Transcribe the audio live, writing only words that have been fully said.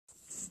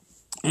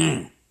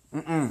Hey,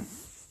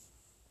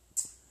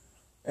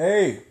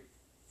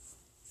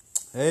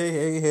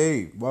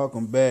 hey.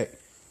 Welcome back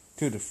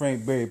to the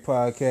Frank Berry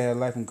Podcast,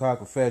 Life and Car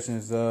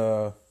Confessions.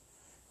 iTunes,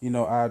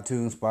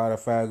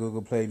 Spotify,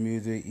 Google Play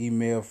Music,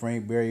 email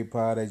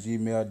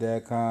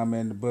frankberrypod@gmail.com,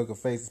 and the Book of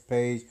Faces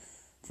page,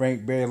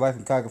 Frank Berry, Life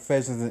and Car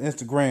Confessions, and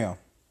Instagram,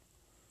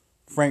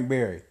 Frank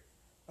Berry.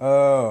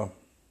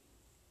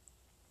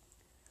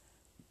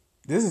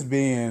 This has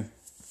been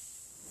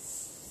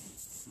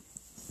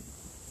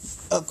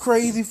a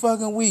crazy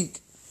fucking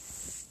week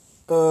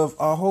of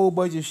a whole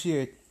bunch of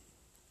shit.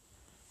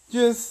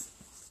 Just,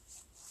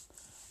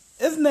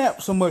 it's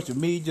not so much of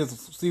me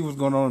just see what's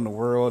going on in the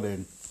world,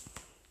 and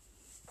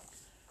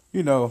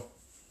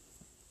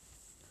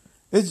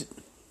it's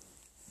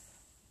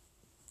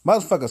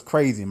motherfuckers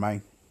crazy,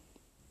 man.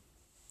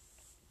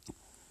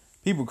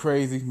 People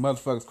crazy,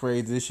 motherfuckers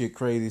crazy. This shit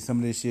crazy. Some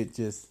of this shit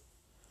just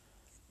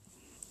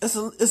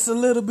it's a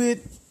little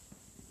bit.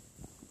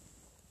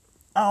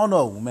 I don't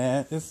know,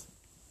 man.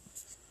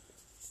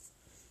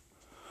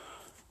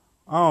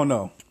 I don't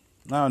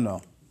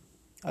know.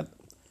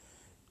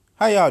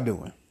 How y'all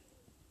doing?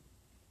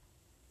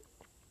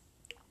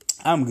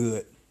 I'm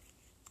good.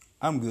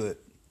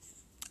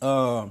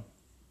 I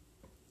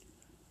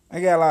got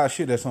a lot of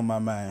shit that's on my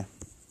mind.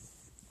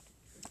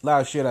 A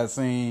lot of shit I've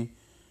seen.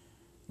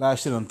 A lot of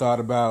shit I'm thought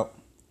about.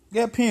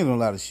 Got opinions on a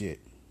lot of shit.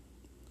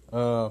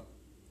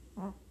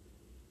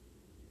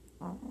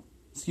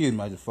 Excuse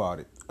me, I just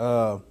farted.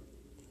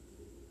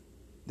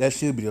 That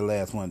should be the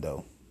last one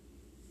though.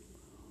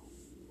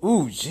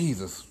 Ooh,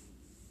 Jesus.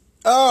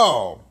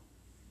 Oh.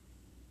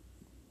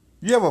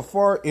 You ever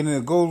fart and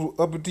then it goes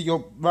up into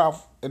your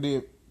mouth and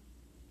then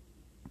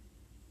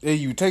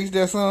you taste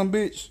that son,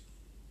 bitch?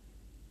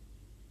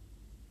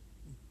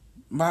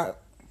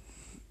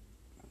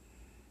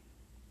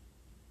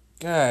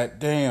 God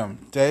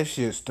damn, that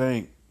shit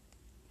stink.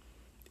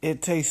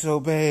 It tastes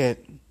so bad.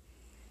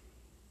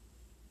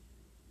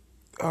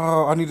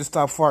 Oh, I need to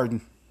stop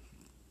farting.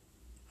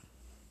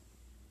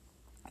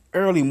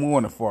 Early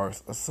morning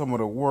farts are some of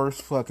the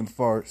worst fucking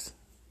farts.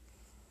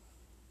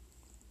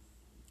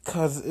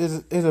 Cause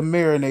it's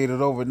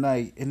marinated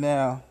overnight, and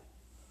now,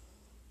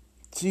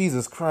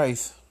 Jesus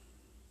Christ.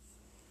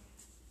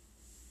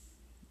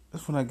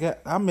 That's when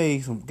I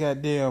made some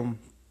goddamn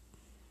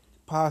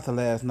pasta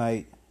last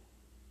night.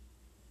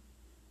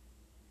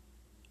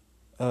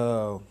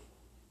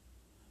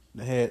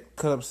 They had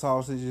cut up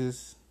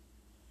sausages,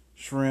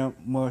 shrimp,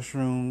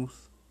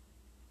 mushrooms,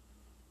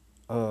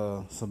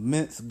 some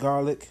minced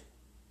garlic.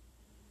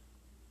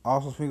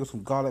 Also sprinkled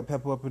some garlic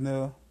pepper up in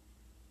there.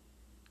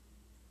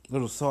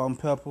 Little salt and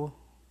pepper.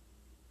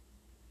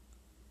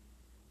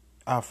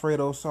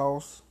 Alfredo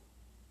sauce.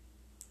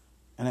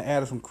 And I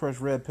added some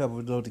crushed red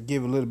pepper though to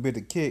give it a little bit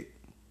of kick.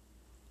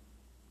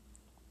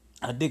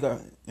 I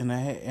got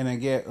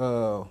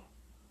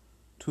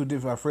two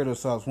different Alfredo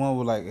sauce. One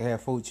was like had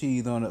faux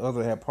cheese on it, the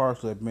other had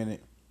parsley up in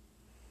it.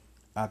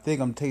 I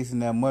think I'm tasting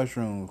that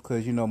mushrooms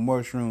because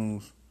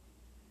mushrooms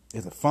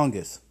is a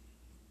fungus.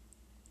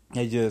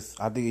 I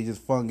think it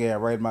just fungi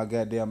right in my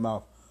goddamn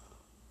mouth.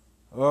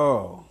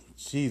 Oh,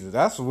 Jesus,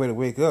 that's the way to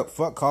wake up.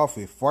 Fuck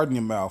coffee, fart in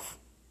your mouth.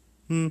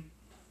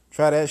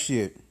 Try that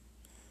shit.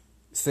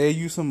 Save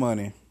you some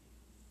money.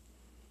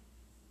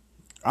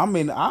 I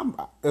mean,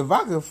 if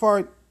I could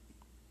fart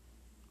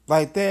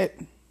like that,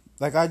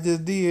 like I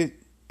just did,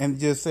 and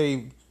just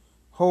say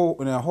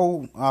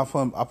I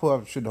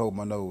probably should hold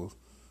my nose.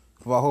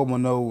 If I hold my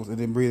nose and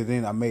then breathe it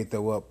in, I may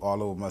throw up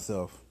all over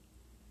myself.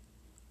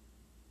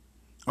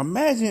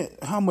 Imagine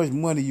how much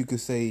money you could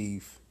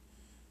save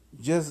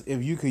just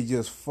if you could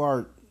just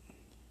fart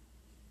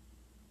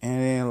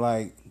and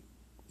then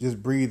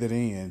just breathe it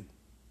in.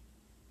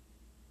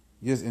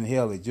 Just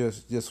inhale it,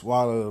 just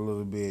swallow it a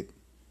little bit,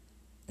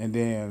 and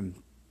then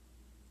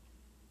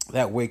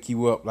that wake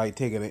you up like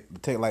taking a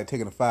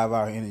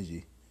 5-hour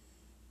energy.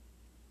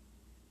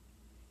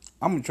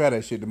 I'm gonna try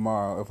that shit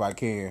tomorrow if I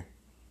can.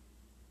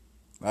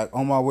 Like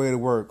on my way to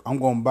work, I'm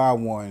gonna buy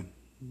one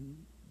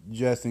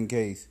just in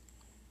case.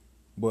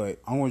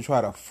 But I'm gonna try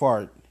to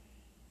fart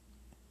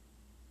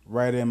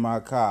right in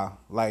my car.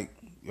 Like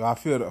I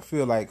feel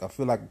like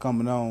I'm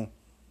coming on.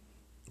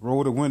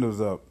 Roll the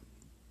windows up.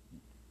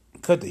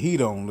 Cut the heat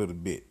on a little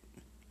bit.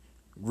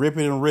 Rip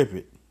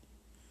it.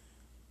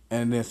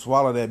 And then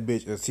swallow that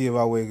bitch and see if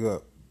I wake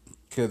up.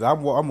 Cause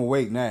I'm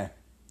awake now.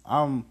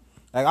 I'm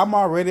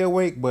already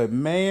awake, but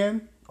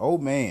man, oh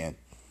man,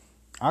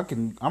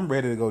 I'm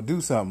ready to go do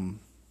something.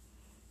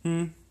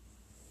 I'm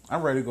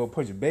ready to go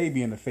punch a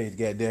baby in the face,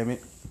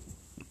 goddammit.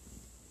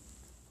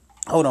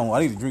 Hold on, I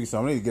need to drink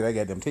something. I need to get that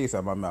goddamn taste out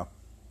of my mouth.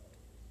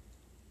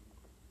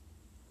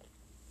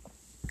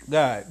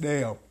 God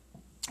damn.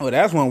 Oh,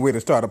 that's one way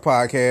to start a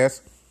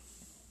podcast.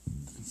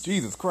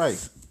 Jesus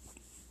Christ.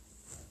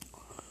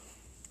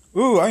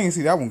 Ooh, I didn't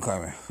see that one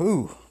coming.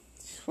 Ooh.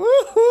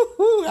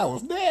 That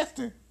was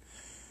nasty.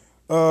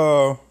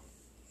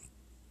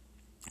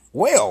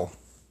 Well,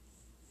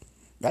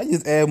 I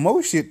just add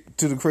more shit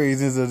to the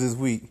craziness of this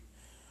week.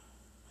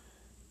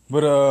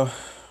 But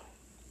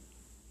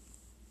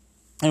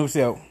Let me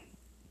see. Let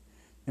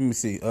me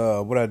see.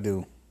 What I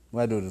do?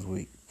 What I do this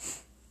week?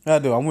 What I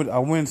do? I went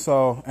and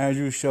saw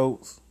Andrew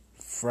Schultz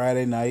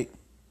Friday night.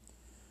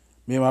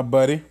 Me and my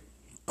buddy.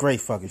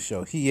 Great fucking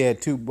show. He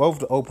had two. Both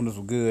the openers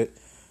were good.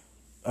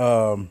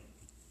 One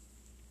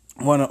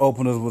of the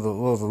openers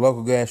was a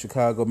local guy,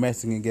 Chicago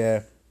Mexican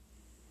guy.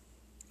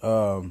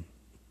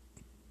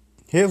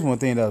 Here's one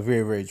thing that was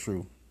very, very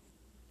true.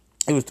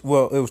 It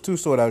was two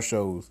sold out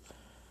shows.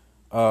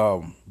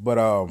 But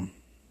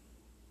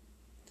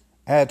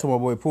I had told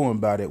my boy Pooh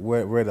about it,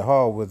 where the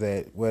hall was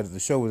at, where the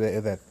show was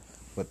at.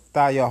 But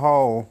Thaya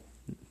Hall,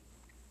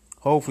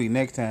 hopefully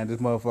next time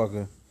this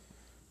motherfucker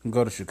can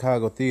go to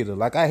Chicago theater.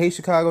 Like, I hate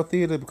Chicago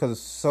theater because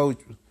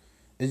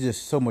it's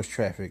just so much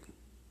traffic.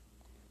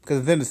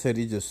 Because in the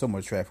city, it's just so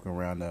much traffic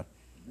around there.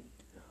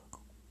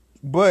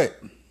 But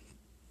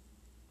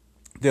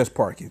there's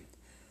parking.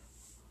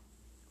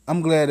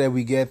 I'm glad that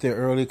we got there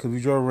early because we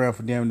drove around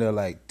for damn near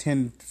like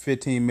 10,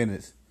 15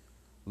 minutes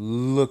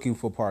looking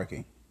for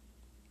parking.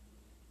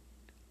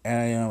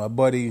 And my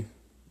buddy,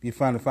 he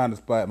finally found a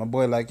spot. My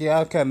boy like, yeah,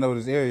 I kind of know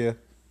this area.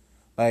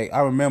 Like, I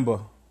remember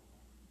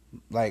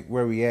like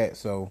where we at,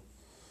 so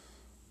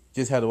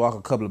just had to walk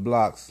a couple of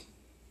blocks.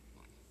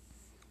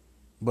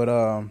 But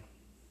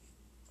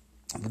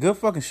it's a good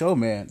fucking show,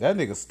 man. That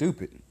nigga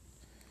stupid.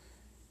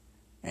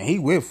 And he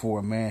went for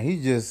it, man.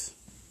 He just,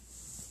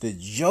 the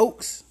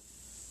jokes.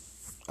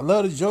 I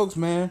love the jokes,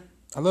 man.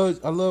 I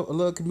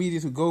love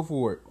comedians who go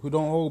for it, who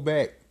don't hold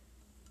back.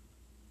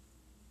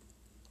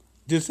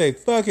 Just say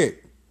fuck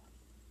it.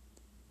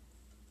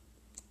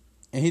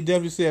 And he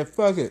definitely said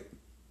fuck it.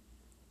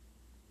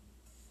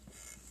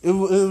 It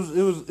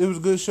was a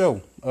good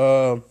show.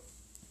 And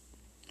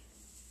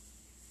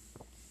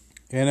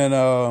then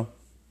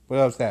what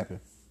else happened?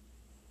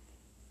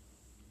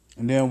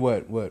 And then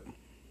what?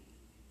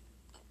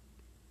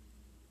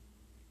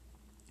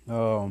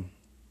 All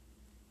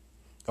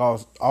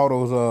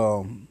those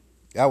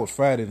that was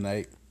Friday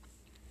night.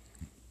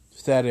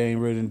 Saturday ain't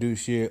really didn't do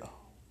shit.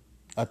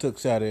 I took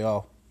Saturday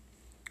off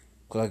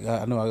because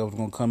I know I was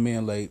gonna come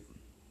in late,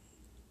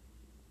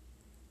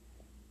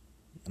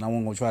 and I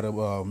wasn't gonna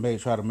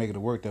try to make it to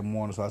work that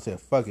morning. So I said,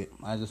 "Fuck it,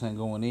 I just ain't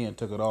going in."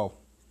 Took it off.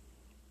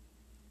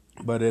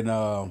 But then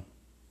I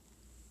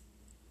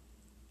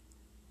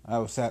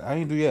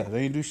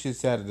didn't do shit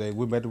Saturday.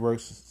 Went back to work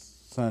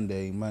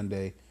Sunday,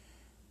 Monday.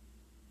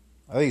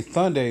 I think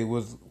Sunday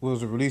was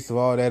the release of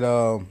all that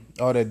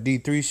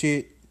D3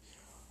 shit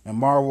and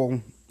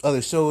Marvel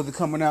other shows they're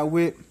coming out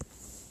with,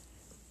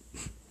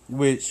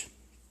 which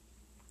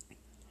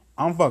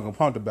I'm fucking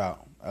pumped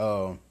about.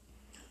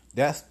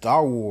 That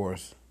Star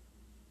Wars,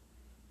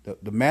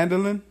 the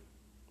mandolin,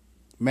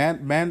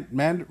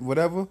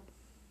 whatever,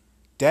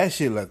 that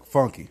shit look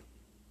funky.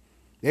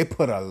 They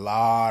put a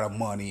lot of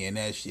money in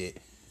that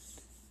shit.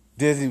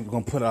 Disney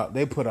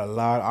they put a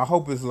lot. I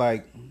hope it's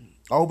like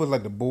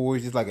The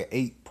Boys, just like an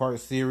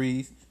 8-part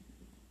series.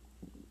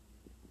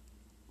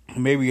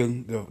 Maybe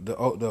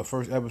the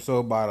first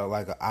episode by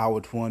like an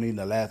hour 20, and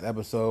the last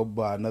episode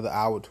by another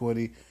hour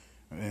 20,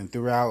 and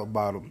throughout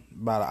about an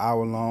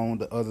hour long.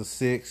 The other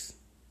 6,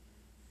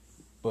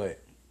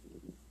 but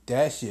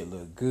that shit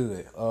look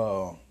good.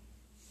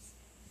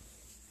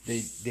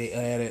 They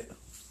added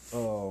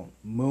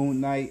Moon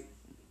Knight,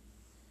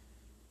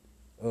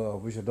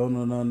 which I don't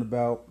know nothing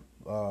about.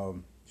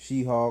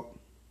 She-Hulk.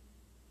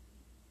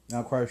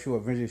 Not quite sure.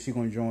 Eventually, she's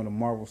gonna join the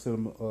Marvel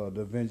Cinema,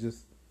 the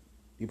Avengers.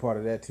 Be part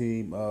of that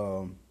team.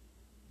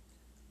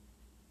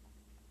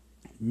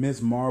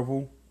 Miss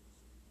Marvel.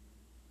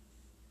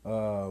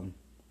 A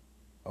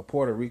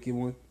Puerto Rican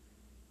one.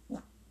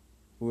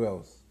 Who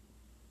else?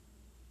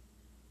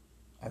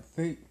 I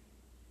think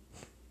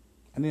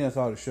that's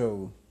all the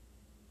shows.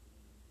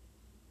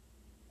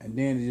 And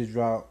then they just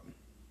dropped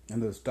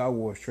another Star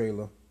Wars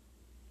trailer.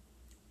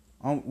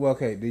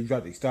 They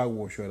dropped the Star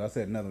Wars trailer. I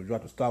said another. They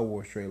dropped the Star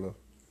Wars trailer,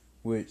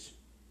 which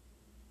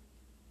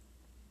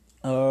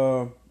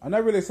I'm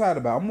not really excited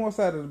about. I'm more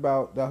excited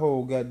about that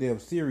whole goddamn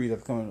series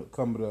that's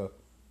coming to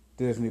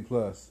Disney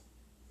Plus.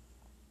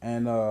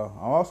 And I'm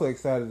also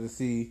excited to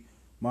see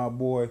my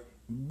boy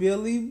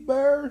Billy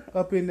Burr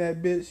up in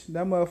that bitch.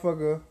 That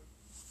motherfucker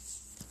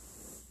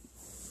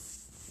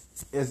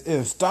is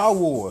in Star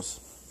Wars,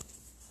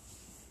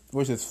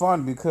 which is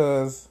fun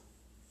because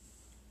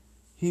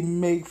he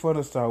make fun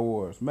of Star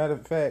Wars. Matter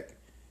of fact,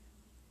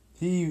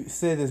 he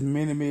said this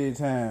many, many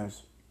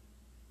times.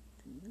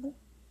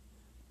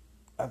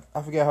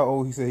 I forget how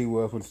old he said he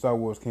was when Star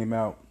Wars came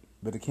out,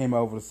 but it came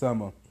out over the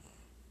summer,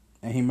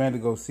 and he meant to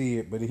go see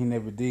it, but he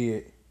never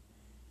did.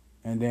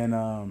 And then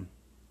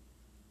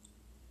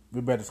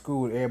we were back to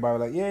school, and everybody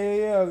was like,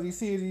 yeah, you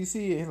see it?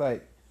 He's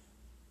like,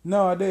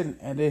 no, I didn't.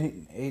 And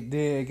then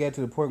it got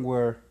to the point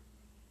where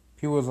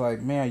people was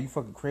like, man, you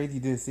fucking crazy, you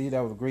didn't see it?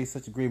 That was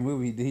such a great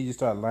movie. Then he just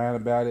started lying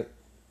about it.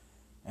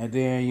 And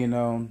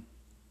then,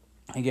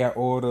 he got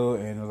older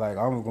and was like,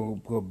 I'm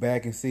going to go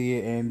back and see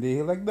it. And then he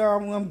was like, no,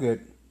 I'm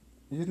good.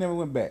 He just never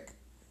went back.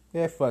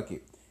 Yeah, fuck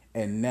it.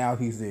 And now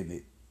he's in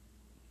it.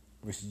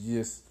 Which is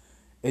just,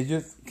 It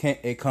just can't.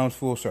 It comes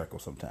full circle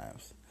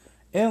sometimes.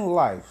 In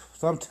life,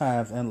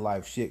 sometimes in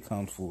life, shit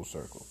comes full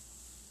circle.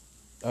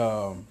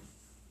 Um,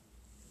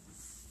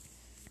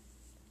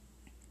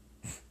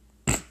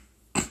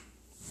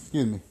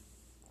 excuse me.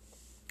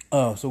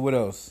 So what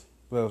else?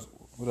 What else?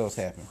 What else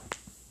happened?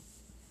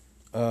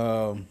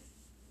 Um,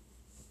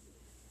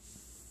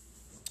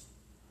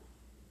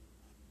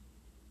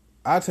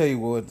 I'll tell you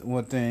what.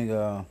 One thing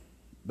that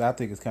I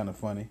think is kind of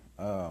funny.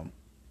 I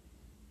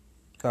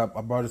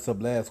brought this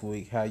up last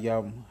week. How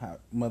y'all, how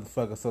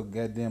motherfuckers, so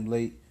goddamn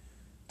late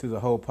to the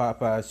whole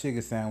Popeye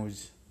chicken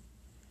sandwich,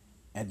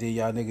 and then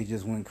y'all niggas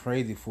just went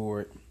crazy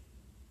for it,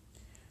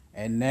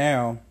 and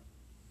now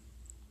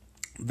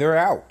they're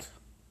out.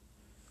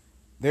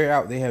 They're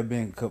out. They have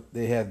been.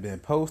 They have been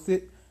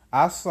posted.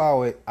 I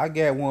saw it. I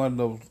got one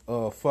of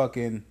those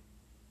fucking.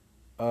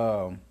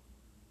 No,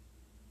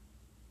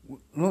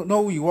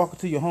 when you walk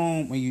into your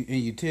home and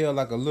you tell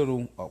like a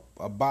little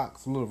a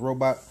box, a little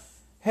robot,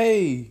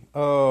 hey,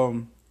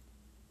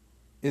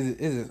 is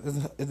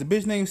the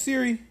bitch named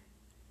Siri?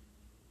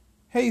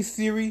 Hey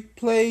Siri,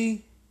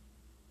 play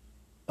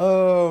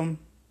some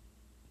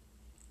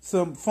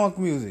funk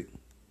music,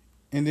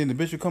 and then the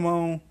bitch will come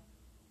on,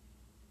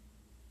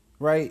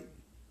 right?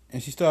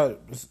 And she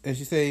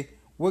say,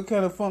 what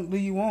kind of funk do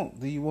you want?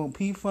 Do you want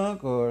P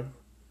funk or?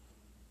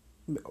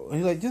 And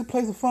he's like, just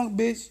play some funk,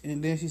 bitch.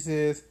 And then she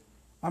says,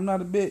 I'm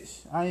not a bitch.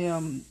 I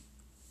am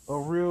a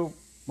real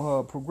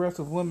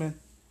progressive woman,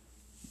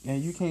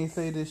 and you can't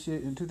say this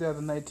shit in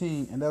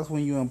 2019. And that's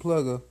when you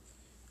unplug her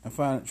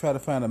and try to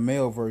find a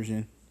male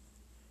version,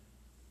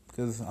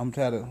 because I'm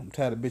tired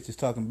of bitches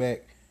talking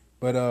back.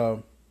 But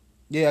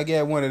yeah, I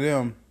got one of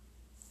them,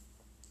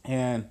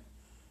 and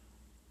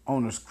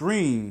on the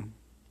screen,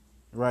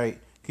 right?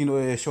 You know,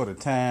 it show the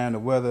time, the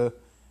weather,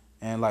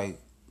 and like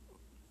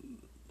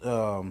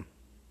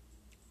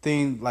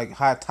things like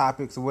hot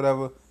topics or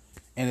whatever,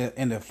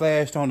 and it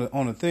flashed on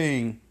the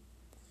thing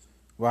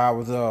while I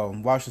was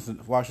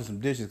washing some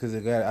dishes, because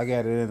I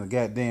got it in the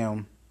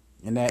goddamn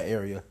in that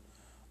area.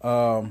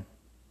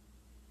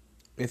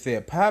 It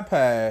said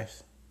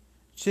Popeye's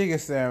chicken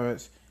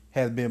sandwich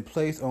has been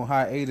placed on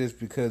hiatus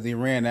because they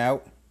ran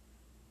out.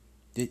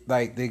 The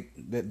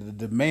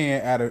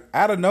demand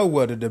out of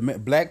nowhere,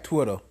 Black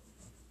Twitter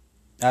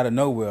out of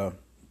nowhere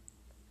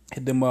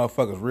hit them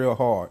motherfuckers real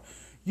hard.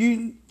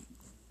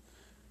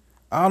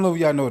 I don't know if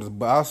y'all noticed,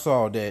 but I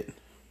saw that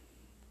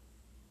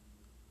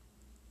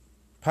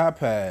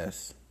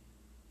Popeyes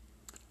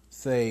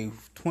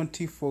saved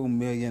 $24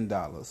 million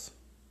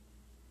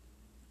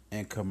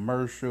in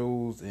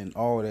commercials and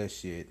all that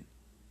shit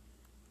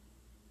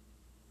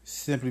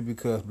simply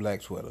because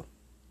Black Twitter.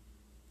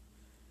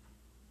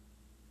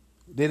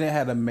 They didn't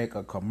have to make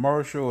a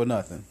commercial or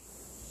nothing.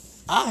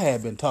 I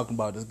had been talking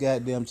about this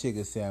goddamn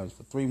chicken sandwich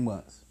for 3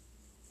 months.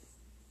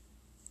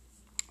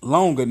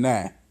 Longer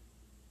now.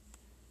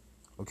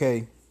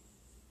 Okay?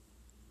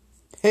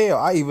 Hell,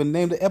 I even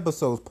named the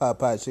episodes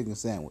Popeye Chicken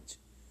Sandwich.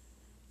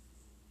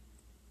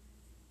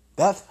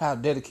 That's how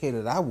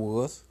dedicated I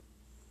was.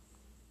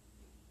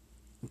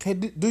 Okay,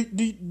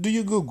 do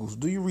your Googles,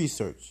 do your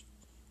research.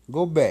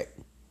 Go back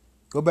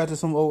to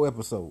some old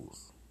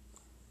episodes.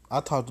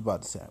 I talked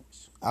about the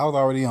sandwich. I was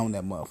already on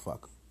that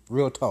motherfucker.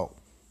 Real talk.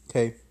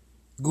 Okay?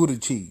 Gouda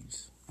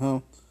cheese.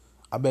 Huh?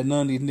 I bet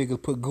none of these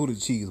niggas put Gouda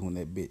cheese on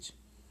that bitch.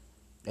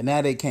 And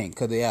now they can't,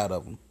 because they out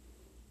of them.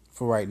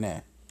 For right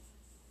now.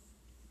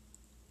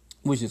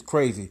 Which is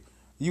crazy.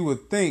 You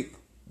would think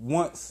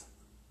once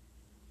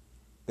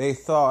they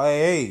thought,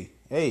 hey,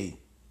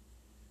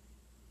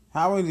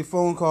 how many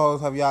phone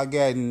calls have y'all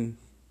gotten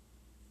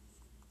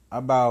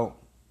about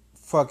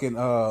fucking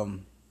talk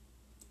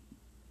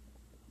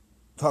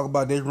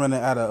about they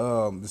running out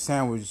of the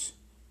sandwich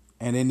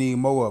and they need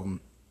more of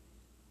them,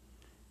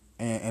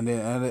 and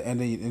then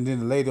the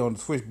lady on the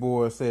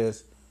switchboard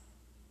says,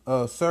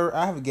 sir,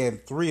 I have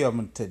gotten 3 of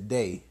them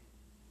today,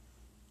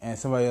 and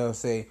somebody else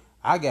say,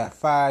 I got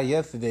 5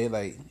 yesterday.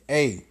 Like,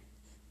 hey,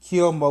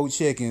 kill more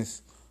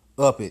chickens,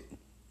 up it.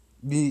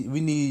 We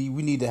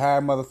need to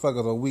hire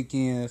motherfuckers on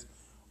weekends.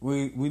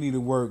 We need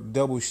to work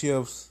double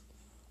shifts,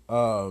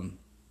 2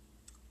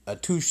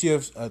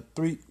 shifts,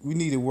 3. We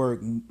need to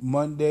work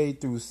Monday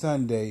through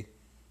Sunday,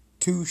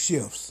 2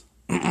 shifts,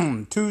 2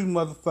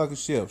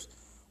 motherfucking shifts,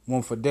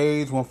 one for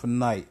days, one for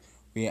night.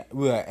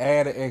 We'll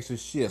add an extra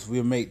shifts.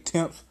 We'll make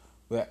temps.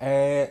 We'll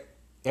add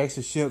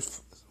extra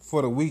shifts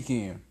for the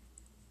weekend.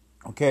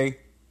 Okay?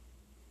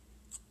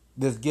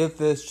 Let's get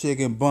this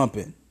chicken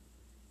bumping.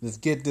 Let's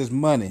get this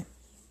money.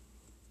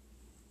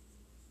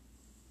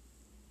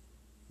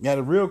 Now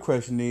the real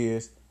question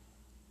is,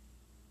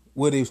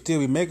 will they still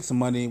be making some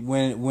money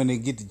when they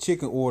get the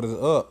chicken orders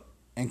up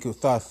and can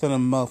start sending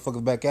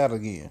motherfuckers back out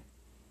again?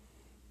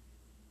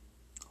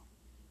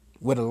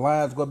 Will the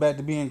lines go back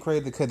to being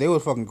crazy? Because they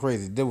was fucking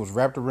crazy. They was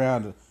wrapped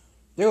around.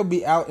 They would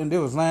be out and there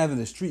was lines in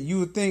the street. You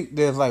would think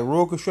there's like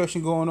road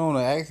construction going on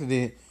or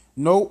accident.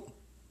 Nope.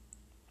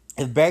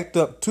 It's backed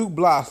up 2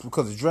 blocks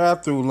because the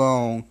drive-through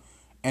long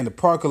and the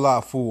parking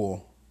lot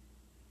full.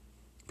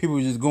 People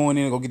were just going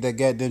in and go get that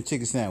goddamn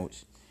chicken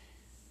sandwich.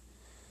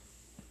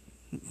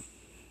 it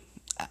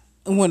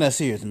wasn't that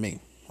serious to me.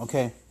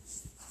 Okay,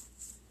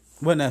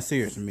 it wasn't that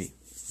serious to me.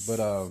 But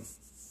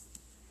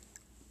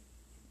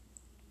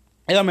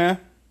yeah, man.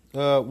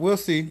 We'll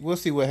see. We'll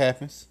see what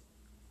happens.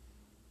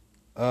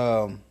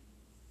 Um,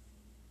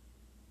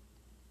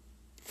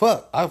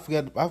 fuck, I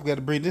forgot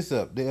to bring this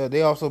up.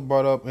 They also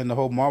brought up in the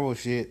whole Marvel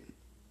shit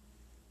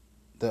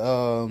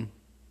the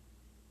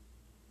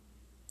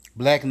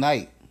Black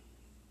Knight.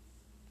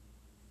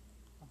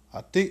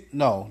 I think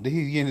no, that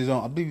he's getting his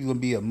own. I believe he's gonna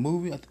be a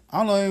movie.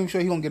 I'm not even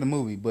sure he's gonna get a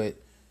movie, but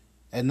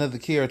another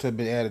character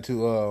been added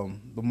to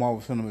the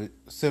Marvel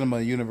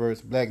cinema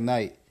universe. Black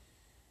Knight,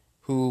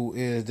 who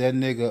is that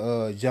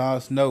nigga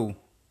Jon Snow.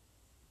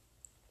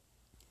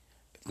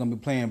 Is gonna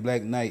be playing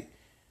Black Knight,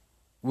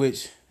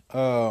 which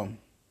that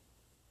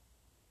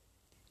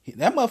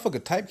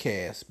motherfucker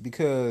typecast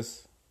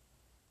because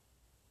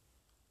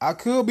I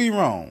could be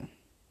wrong,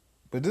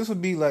 but this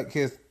would be like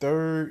his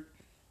third,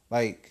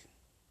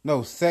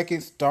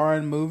 second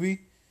starring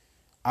movie.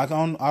 I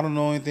don't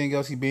know anything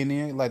else he been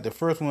in. Like the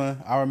first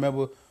one I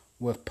remember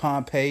was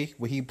Pompeii,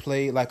 where he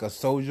played like a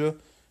soldier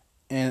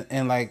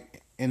and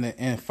like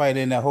in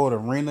fighting that whole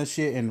arena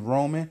shit in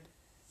Roman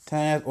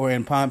times, or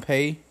in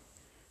Pompeii,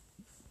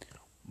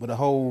 but the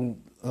whole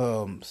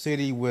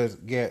city was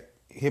get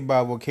hit by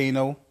a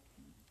volcano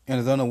and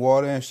it's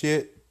underwater and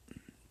shit.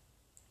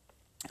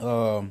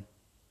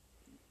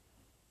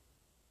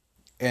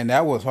 And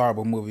that was a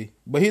horrible movie.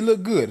 But he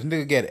looked good. This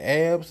nigga got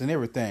abs and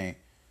everything.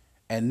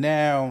 And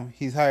now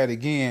he's hired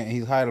again. And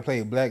he's hired to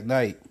play Black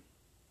Knight.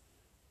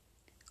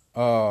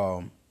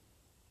 At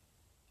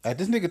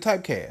this nigga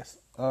typecast.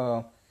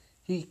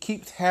 He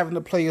keeps having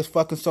to play his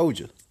fucking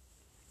soldier.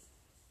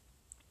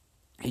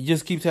 He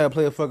just keeps having to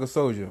play a fucking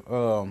soldier.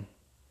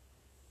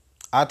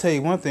 I'll tell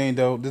you one thing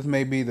though. This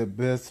may be the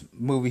best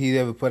movie he's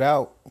ever put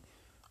out.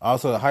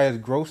 Also the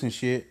highest gross and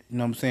shit. You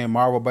know what I'm saying?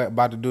 Marvel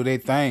about to do their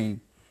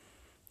thing.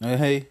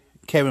 Hey,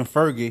 Kevin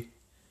Feige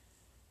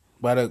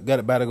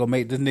about to go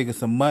make this nigga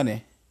some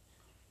money.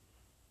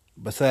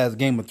 Besides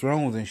Game of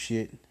Thrones and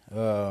shit.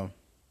 What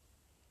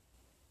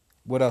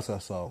else I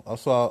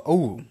saw?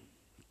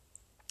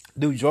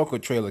 New Joker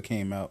trailer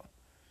came out.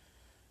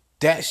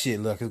 That shit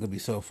look is gonna be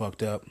so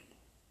fucked up.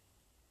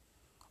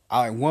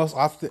 I'm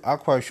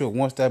quite sure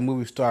once that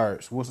movie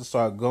starts, once it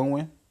starts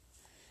going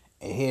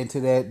and head into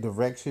that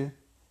direction,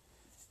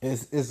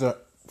 it's a,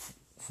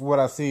 for what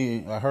I've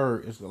seen, I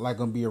heard, it's like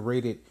gonna be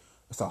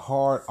it's a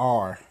hard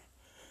R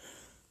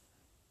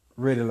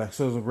rated,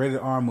 so it's a rated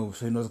R movie,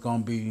 so you know it's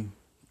gonna be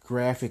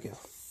graphic as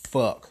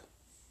fuck,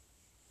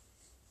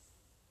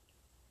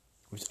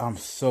 which I'm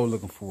so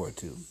looking forward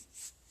to.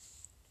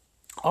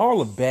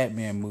 All the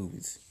Batman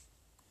movies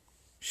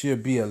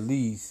should be at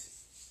least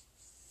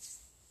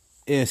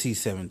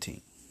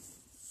NC-17.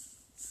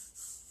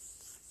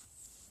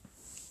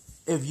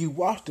 If you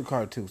watch the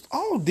cartoons,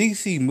 all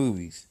DC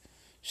movies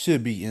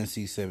should be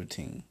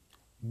NC-17.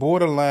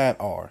 Borderline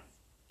R.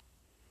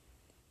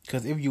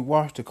 Because if you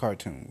watch the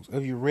cartoons,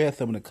 if you read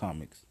some of the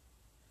comics,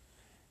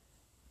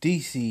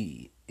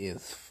 DC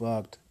is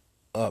fucked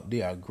up.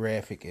 They are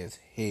graphic as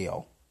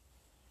hell.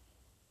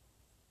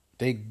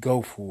 They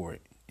go for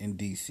it in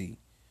DC.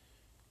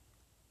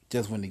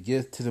 Just when it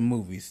gets to the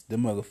movies, the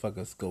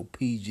motherfuckers go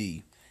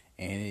PG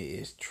and it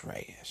is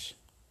trash.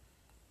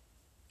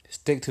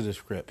 Stick to the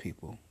script,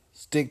 people.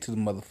 Stick to the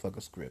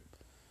motherfucker script.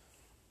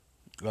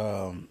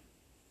 What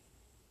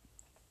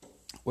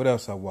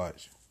else I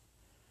watch?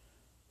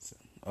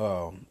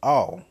 Of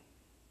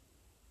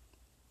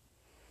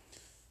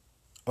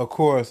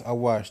course I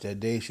watched that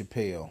Dave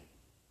Chappelle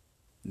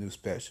new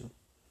special.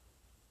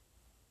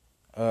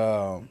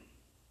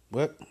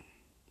 What?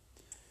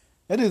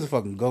 That dude's a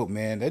fucking goat,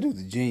 man. That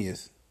dude's a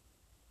genius.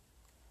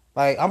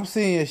 Like, I'm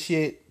seeing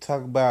shit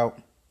talk about,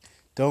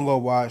 don't go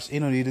watch, you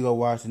don't need to go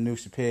watch the new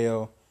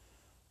Chappelle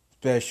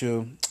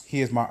special.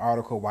 Here's my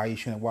article why you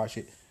shouldn't watch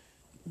it.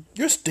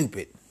 You're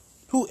stupid.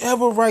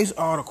 Whoever writes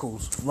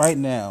articles right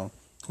now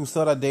who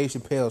saw that Dave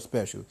Chappelle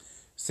special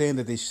saying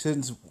that they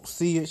shouldn't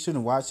see it,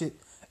 shouldn't watch it,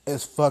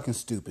 is fucking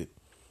stupid.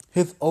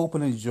 His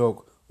opening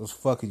joke was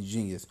fucking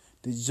genius.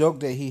 The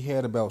joke that he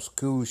had about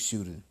school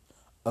shooting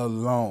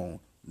alone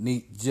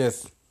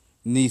just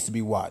needs to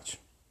be watched.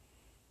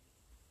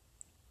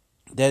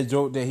 That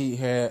joke that he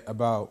had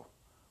about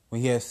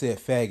when he had said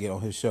faggot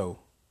on his show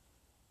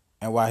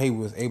and why he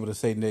was able to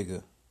say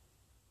nigga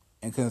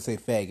and couldn't say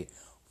faggot.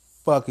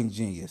 Fucking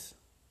genius.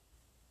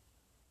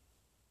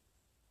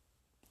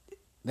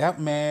 That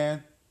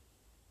man,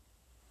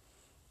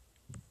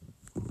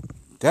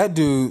 that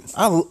dude,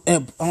 I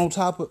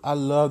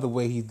love the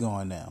way he's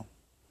going now.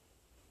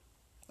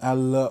 I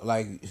love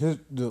his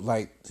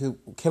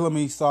Killing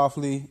Me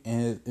Softly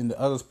and in the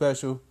other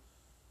special.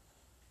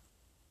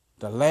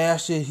 The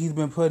last shit he's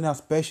been putting out,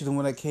 especially the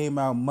one that came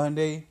out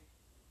Monday,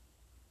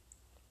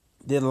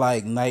 they're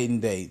like night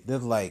and day. They're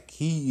like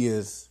he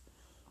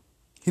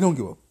don't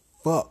give a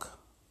fuck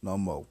no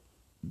more.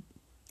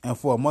 And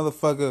for a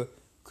motherfucker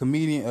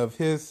comedian of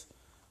his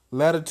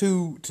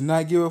latitude to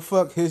not give a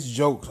fuck, his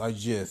jokes are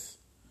just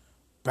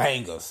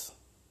bangers.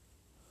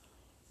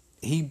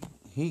 he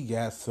he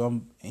got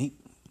some.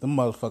 The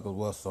motherfuckers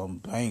was some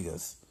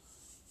bangers.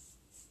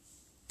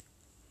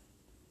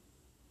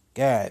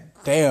 God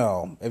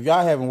damn! If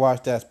y'all haven't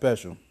watched that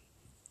special,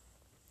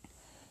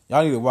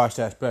 y'all need to watch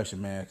that special,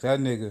 man. 'Cause that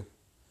nigga.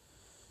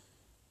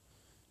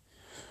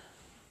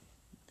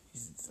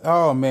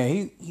 Oh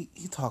man,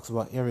 he talks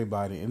about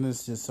everybody, and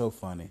it's just so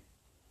funny.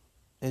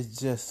 It's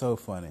just so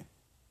funny.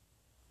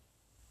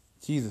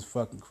 Jesus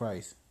fucking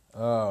Christ.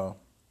 And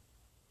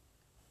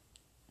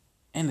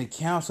the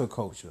council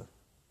culture.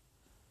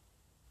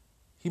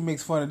 He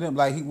makes fun of them.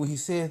 Like when he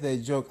says that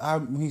joke,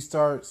 when he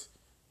starts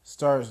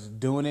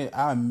doing it,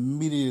 I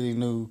immediately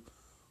knew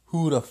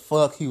who the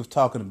fuck he was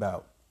talking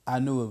about. I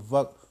knew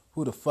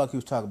who the fuck he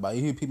was talking about.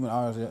 You hear people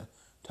always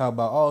talk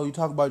about, oh, you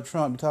talk about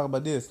Trump, you talk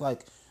about this.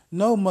 Like,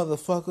 no,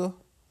 motherfucker.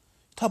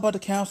 Talk about the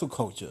council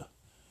culture.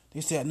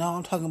 They said, no,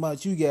 I'm talking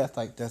about you guys.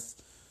 Like, that's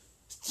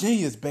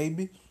genius,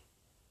 baby.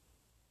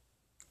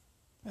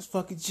 That's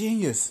fucking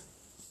genius.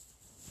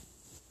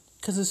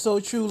 Cause it's so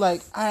true.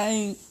 Like,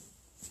 I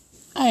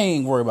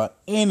ain't worried about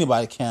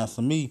anybody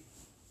canceling me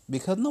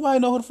because nobody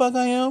know who the fuck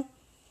I am.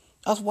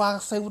 That's why I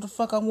say what the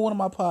fuck I want on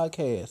my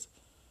podcast.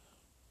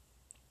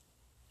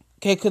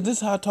 Okay, cause this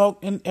is how I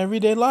talk in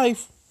everyday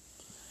life,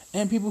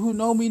 and people who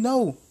know me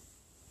know.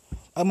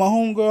 Like my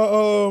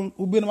homegirl,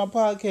 who been on my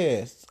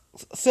podcast,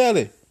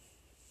 Sally.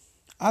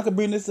 I could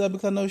bring this up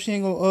because I know she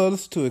ain't gonna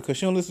listen to it, cause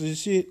she don't listen to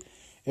shit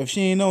if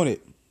she ain't on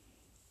it.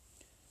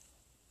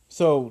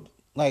 So,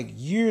 like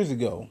years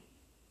ago,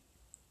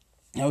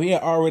 and we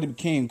had already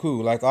became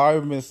cool. Like I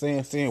already been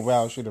saying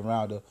wild shit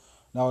around her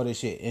and all this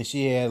shit. And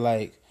she had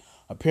like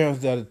her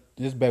parents that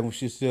this back when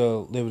she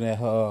still living at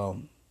her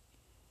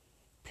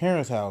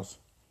parents' house.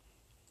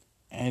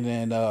 And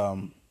then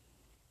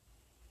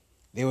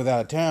they was out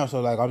of town, so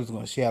like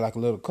she had like a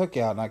little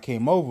cookout, and I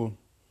came over.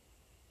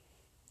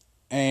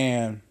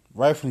 And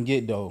right from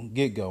the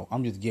get go,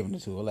 I'm just giving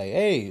it to her. Like,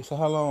 hey, so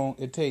how long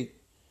it take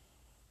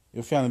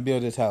your family to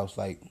build this house?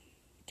 Like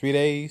 3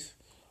 days?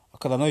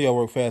 Because I know y'all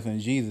work faster than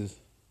Jesus.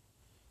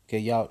 Okay,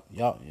 y'all, you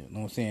know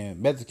what I'm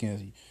saying?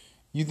 Mexicans,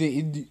 you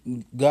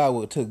think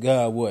God took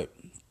God what?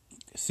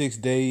 6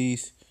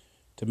 days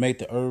to make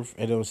the earth,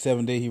 and then on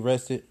 7 days he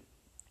rested?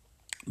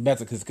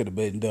 Mexicans could have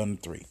been done in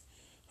 3,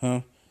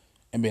 huh?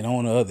 And been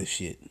on the other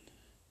shit.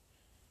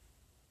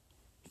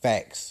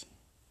 Facts.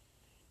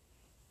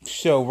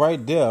 So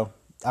right there,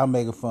 I'm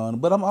making fun,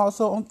 but I'm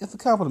also it's a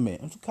compliment.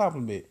 It's a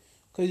compliment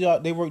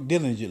because they work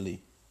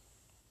diligently.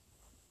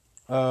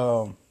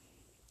 And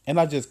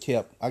I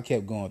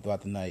kept going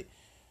throughout the night.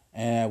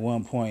 And at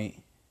one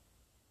point,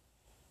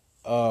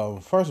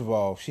 first of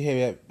all, she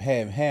had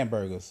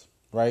hamburgers,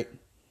 right?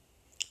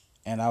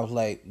 And I was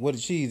like, "What the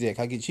cheese at?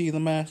 Can I get cheese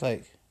on mine?" She's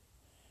like,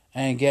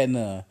 I ain't got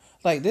none.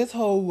 Like this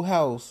whole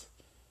house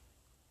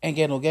ain't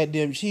got no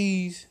goddamn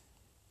cheese,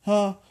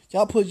 huh?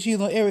 Y'all put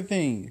cheese on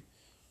everything.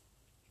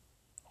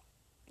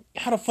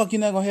 How the fuck you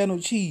not gonna have no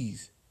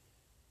cheese?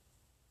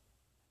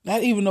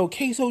 Not even no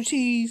queso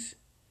cheese.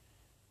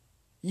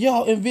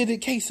 Y'all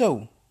invented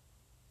queso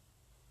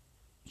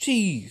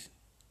cheese,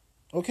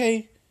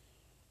 okay?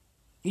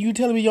 You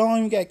telling me you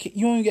don't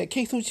even got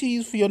queso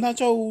cheese for your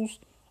nachos,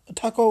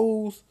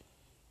 tacos,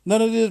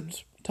 none of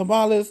this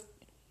tamales,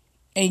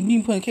 and you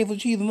ain't putting queso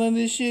cheese on none of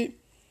this shit?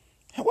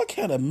 What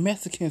kind of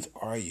Mexicans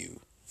are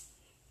you?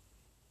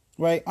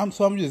 Right? I'm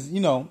just,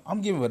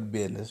 I'm giving her the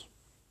business.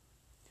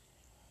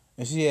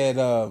 And she had,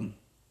 I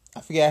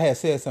forget I had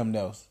said something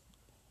else.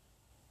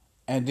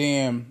 And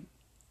then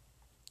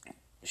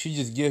she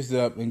just gives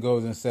up and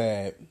goes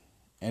inside.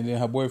 And then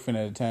her boyfriend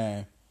at the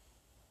time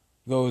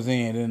goes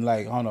in, and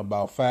like, I don't know,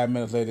 about 5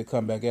 minutes later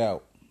come back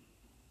out.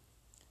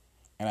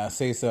 And I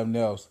say something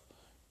else.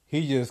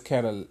 He just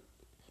kind of,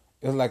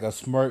 it's like a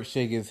smirk,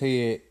 shake his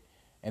head,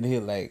 and he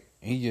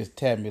just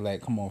tapped me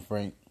like, come on,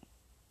 Frank.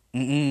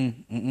 I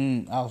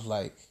was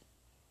like,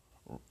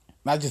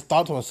 I just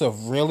thought to myself,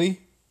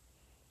 really?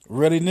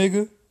 Really,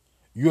 nigga?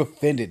 You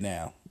offended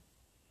now.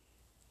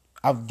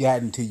 I've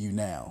gotten to you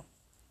now.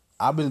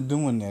 I've been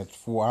doing this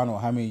for I don't know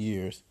how many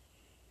years.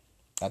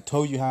 I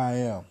told you how I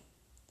am.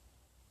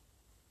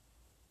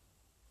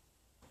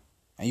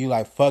 And you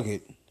like, fuck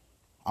it.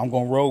 I'm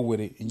going to roll with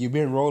it. And you've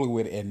been rolling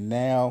with it. And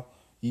now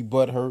you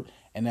butt hurt.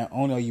 And not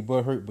only are you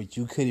butt hurt, but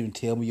you couldn't even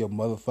tell me your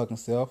motherfucking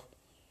self.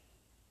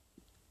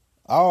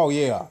 Oh,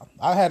 yeah.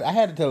 I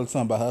had to tell her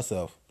something about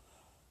herself.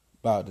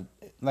 About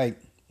a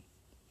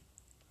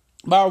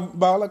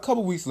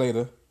couple weeks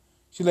later,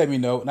 she let me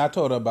know. And I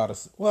told her about her.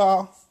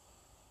 Well,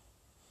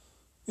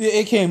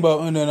 it came up.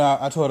 And then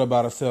I told her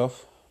about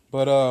herself.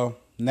 But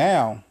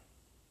now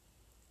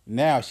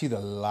she's a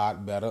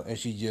lot better. And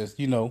she just,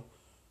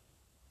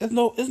 There's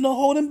no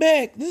holding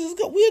back. This is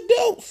good. We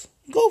adults.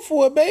 Go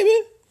for it,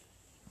 baby.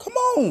 Come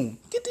on.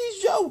 Get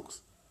these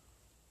jokes.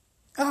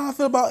 That's how I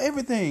feel about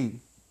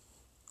everything.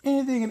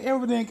 Anything and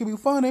everything can be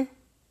funny.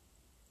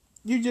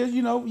 You just,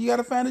 you got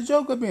to find a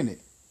joke up in it.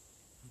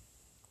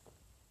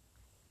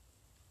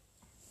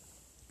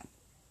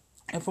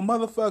 And for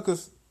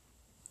motherfuckers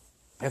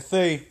that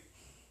say,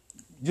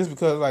 just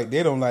because, like,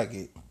 they don't like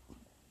it,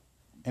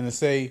 and to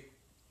say,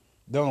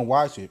 Don't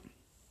watch it.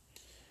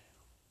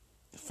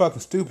 Fucking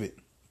stupid.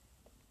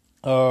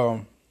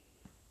 Um,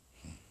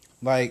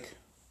 like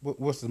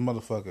what's the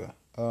motherfucker?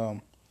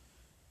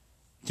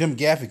 Jim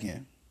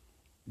Gaffigan.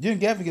 Jim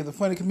Gaffigan's a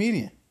funny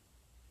comedian.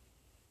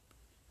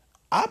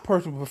 I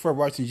personally prefer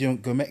watching Jim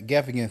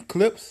Gaffigan's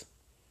clips.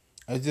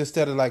 It's just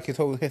instead of like his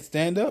whole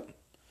stand up.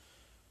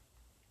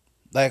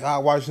 Like I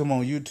watch him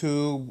on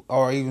YouTube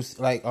or even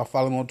like I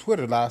follow him on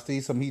Twitter. Like I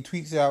see some he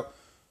tweets out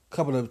a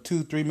couple of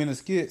 2-3 minute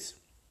skits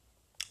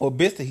or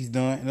bits that he's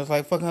done, and it's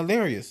like fucking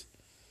hilarious.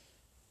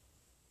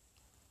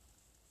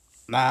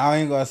 Now I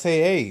ain't gonna say,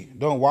 hey,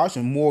 don't watch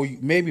him more.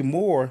 Maybe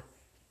more.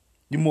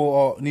 You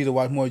more need to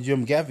watch more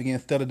Jim Gaffigan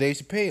instead of Dave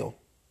Chappelle.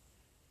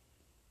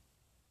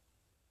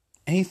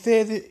 And he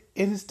says it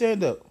in his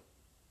stand up.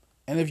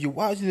 And if you're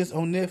watching this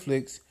on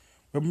Netflix,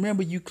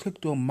 remember you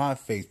clicked on my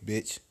face,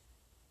 bitch.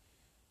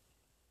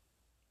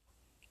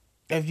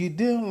 If you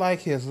didn't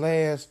like his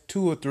last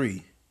 2 or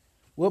 3,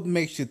 what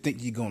makes you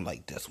think you're gonna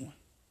like this one?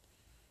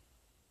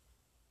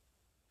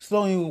 So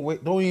don't even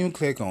wait. Don't even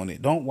click on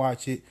it. Don't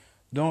watch it.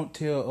 Don't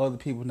tell other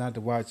people not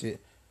to watch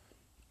it.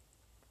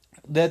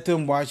 Let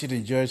them watch it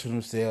and judge for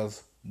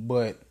themselves.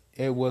 But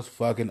it was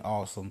fucking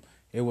awesome.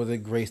 It was a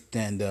great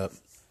stand up.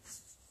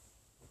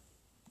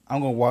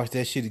 I'm gonna watch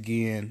that shit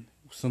again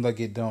as soon as I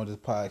get done with this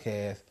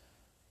podcast.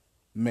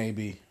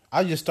 Maybe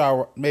I just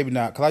start. Maybe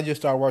not, cause I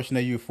just started watching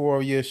that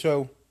Euphoria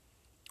show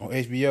on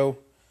HBO.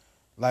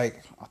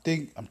 Like I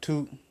think I'm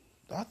too.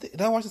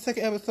 Did I watch the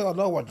second episode?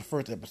 I watched the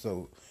first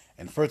episode,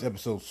 and the first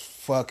episode's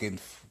fucking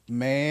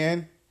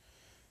man.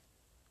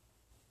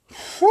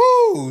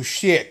 Whoo,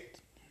 shit.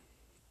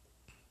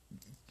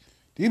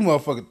 These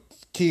motherfucking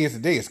kids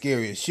today are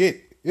scary as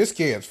shit. It's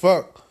scary as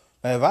fuck.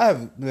 Like if I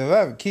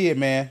have a kid,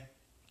 man,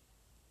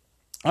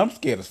 I'm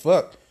scared as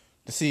fuck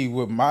to see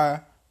what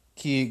my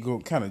kid go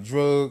kind of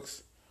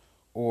drugs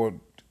or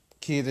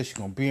kids that she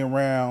gonna be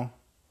around.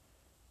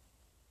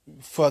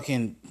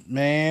 Fucking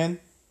man.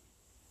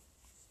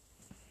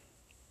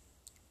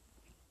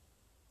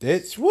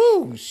 That's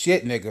woo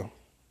shit, nigga.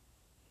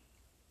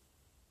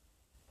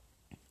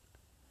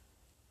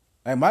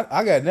 Hey, I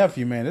got a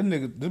nephew, man.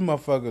 This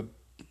motherfucker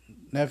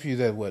nephew's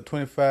at what,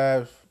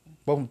 25?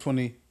 Both of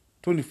them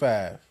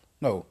 25.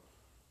 No,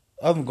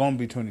 other one gonna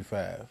be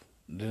 25.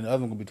 Then the other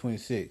one gonna be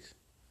 26.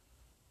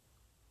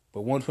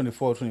 But one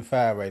 24,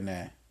 25 right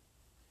now.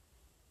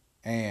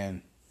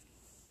 And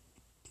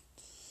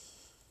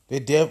they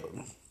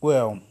definitely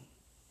want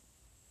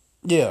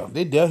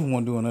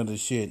to do another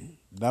shit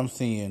that I'm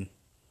seeing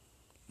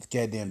this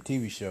goddamn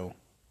TV show.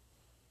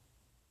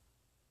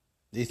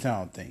 At least I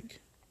don't think.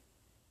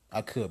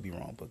 I could be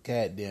wrong, but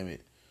goddamn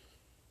it.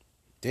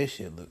 This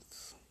shit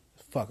looks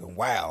fucking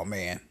wild,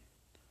 man.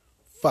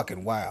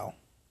 Fucking wild.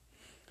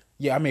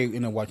 Yeah, I may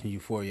end up watching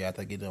Euphoria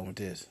after I get done with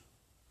this.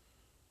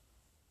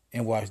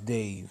 And watch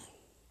Dave.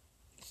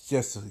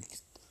 Just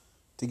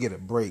to get a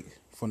break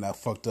from that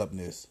fucked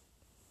upness.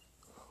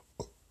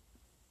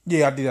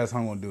 Yeah, I think that's how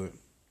I'm gonna do it.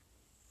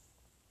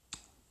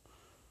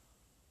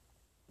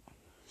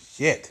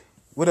 Shit.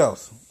 What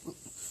else?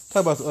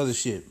 Talk about some other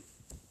shit.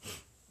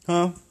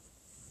 Huh?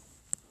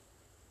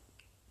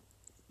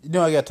 You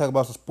know I gotta talk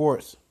about some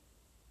sports.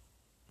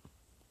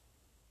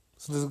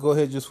 So let's go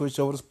ahead and just switch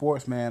over to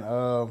sports, man.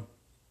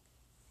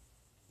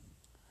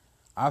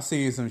 I've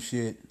seen some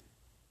shit.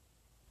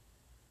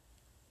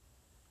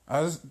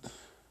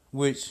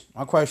 Which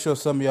I'm quite sure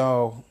some of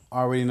y'all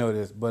already know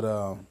this, but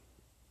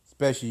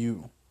especially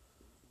you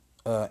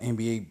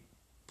NBA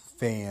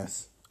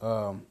fans.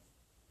 The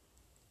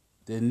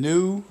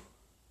new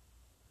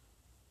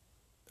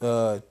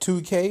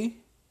 2K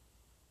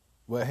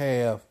will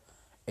have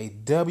a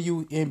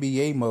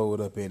WNBA mode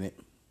up in it,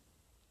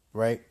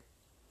 right?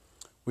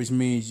 Which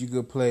means you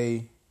could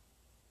play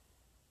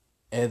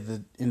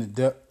with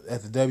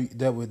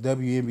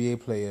WNBA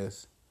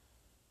players.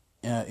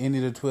 Any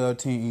of the 12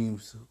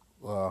 teams,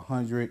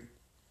 100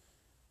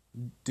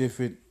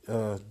 different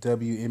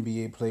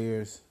WNBA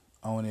players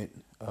on it.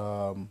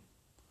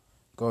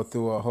 Go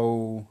through a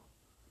whole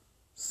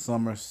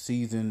summer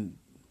season,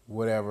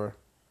 whatever.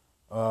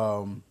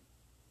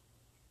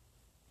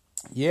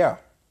 Yeah.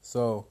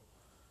 So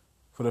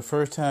for the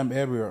first time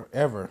ever,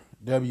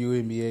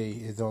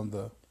 WNBA is on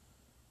the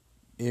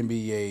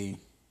NBA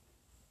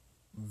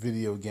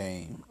video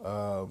game.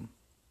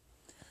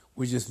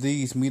 Which just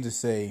leads me to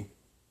say,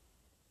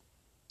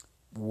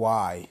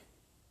 why?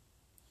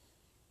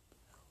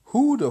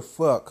 Who the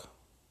fuck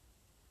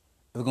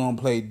is gonna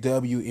play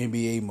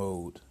WNBA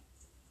mode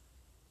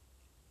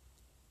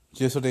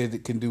just so they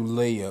can do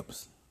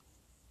layups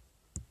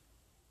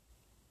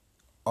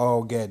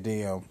all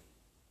goddamn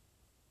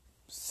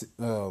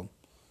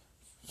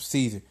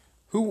season?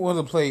 Who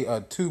wants to play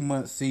a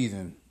 2-month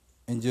season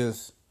and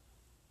just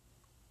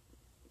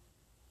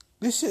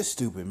this shit's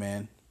stupid,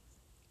 man.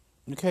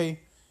 Okay,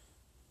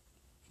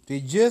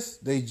 they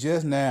just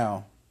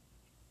now.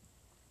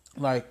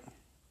 Like,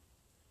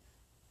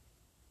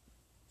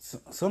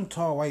 some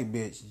tall white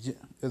bitch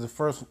is the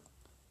first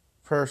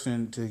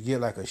person to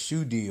get like a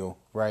shoe deal,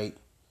 right?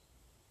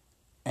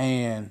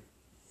 And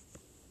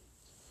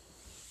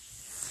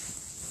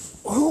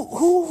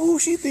Who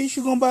she thinks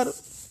she gonna buy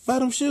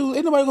them shoes?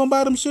 Ain't nobody gonna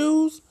buy them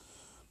shoes.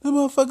 Them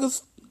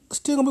motherfuckers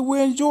still gonna be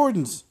wearing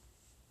Jordans.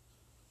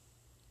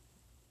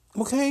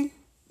 Okay?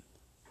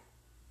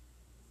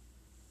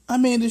 I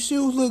mean, the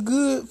shoes look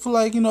good for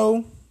like,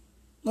 don't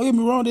get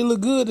me wrong, they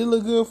look good. They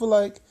look good for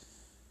like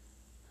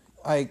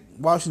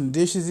washing the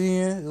dishes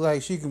in.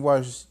 Like she can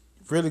wash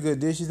really good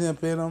dishes in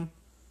them.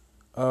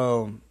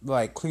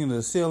 Like cleaning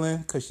the ceiling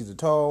because she a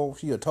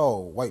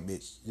tall white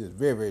bitch. She's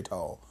very, very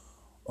tall.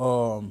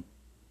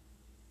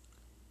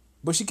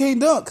 But she can't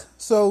dunk.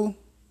 So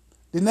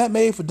they're not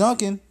made for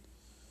dunking.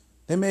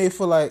 They're made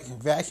for like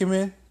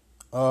vacuuming,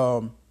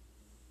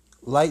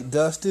 light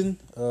dusting,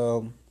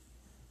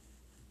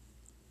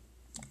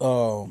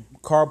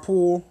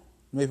 carpool,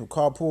 made for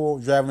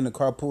carpool, driving the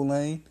carpool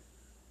lane,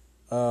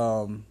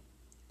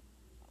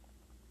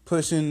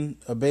 pushing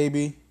a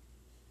baby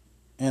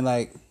and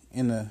like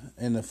in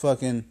the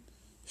fucking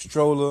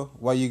stroller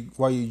while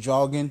you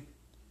jogging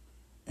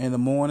in the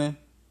morning.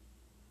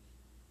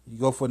 You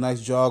go for a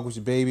nice jog with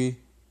your baby,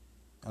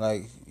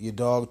 like your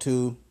dog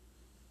too.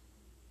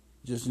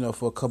 Just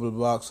for a couple of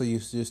blocks, so you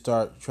just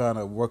start trying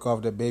to work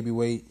off that baby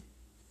weight.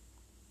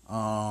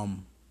 Because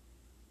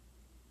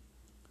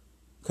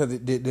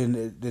they're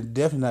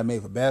definitely not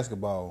made for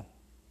basketball.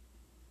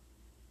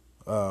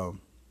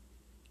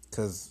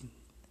 Because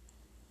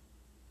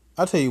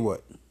I'll tell you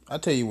what.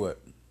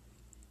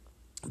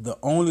 The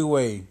only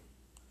way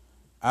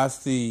I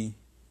see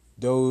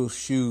those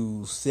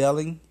shoes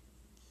selling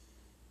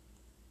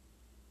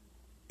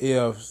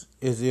is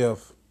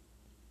if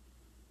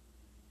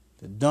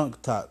the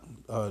dunk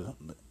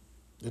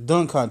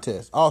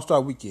contest,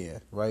 All-Star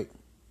Weekend, right?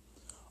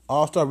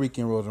 All-Star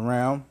Weekend rolls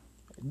around.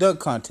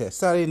 Dunk contest,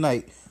 Saturday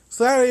night,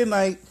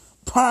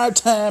 prime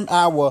time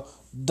hour,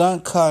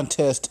 dunk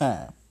contest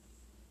time.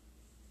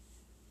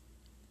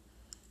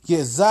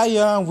 Get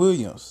Zion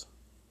Williams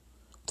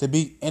to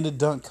be in the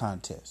dunk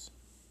contest.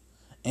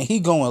 And he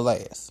going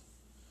last.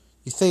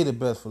 You say the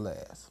best for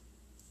last.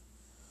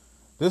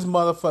 This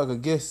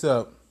motherfucker gets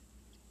up,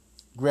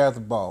 grabs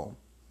the ball,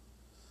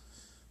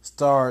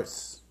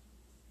 starts,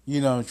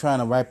 trying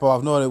to wipe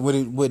off.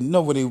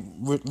 Nobody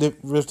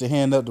rips their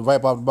hand up to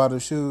wipe off the bottom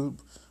of the shoe,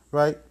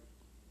 right?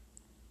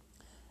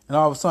 And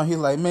all of a sudden he's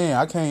like, man,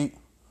 I can't.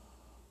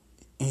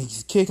 And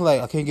he's kicking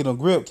like, I can't get no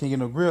grip.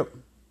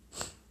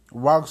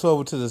 Walks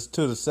over to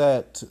the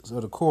side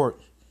of the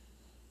court.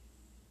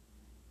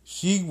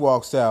 She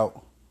walks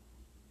over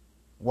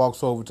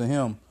to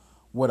him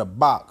with a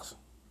box,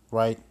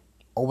 right?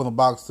 Open the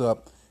box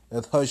up.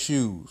 It's her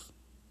shoes.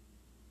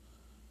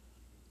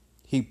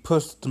 He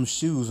puts some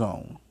shoes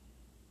on,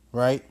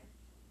 right?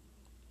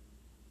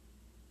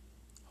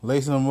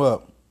 Lacing them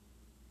up.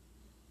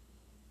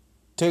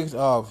 Takes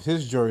off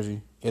his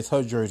jersey. It's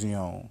her jersey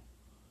on.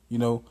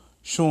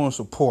 Showing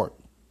support.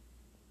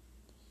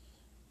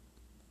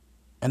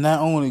 And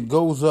not only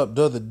goes up,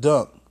 does the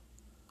dunk,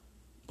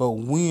 but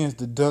wins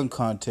the dunk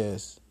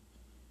contest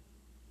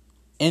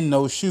in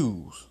those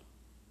shoes.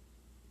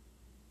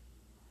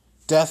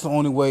 That's the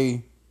only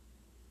way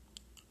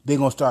they're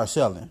going to start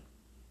selling.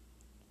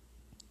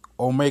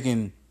 Or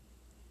making.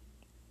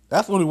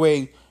 That's the only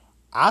way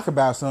I could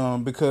buy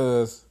some,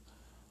 because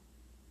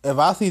if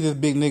I see this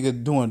big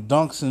nigga doing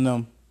dunks in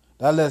them,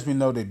 that lets me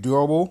know they're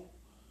durable.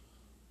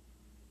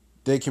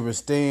 They can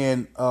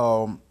withstand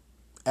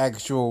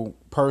actual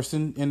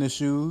person in the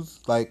shoes,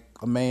 like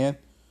a man,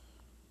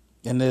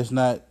 and there's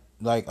not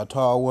like a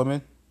tall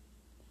woman.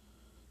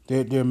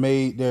 They're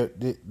made.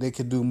 They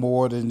can do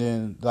more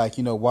than like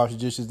wash the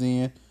dishes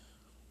in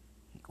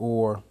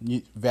or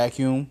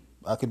vacuum.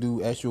 I could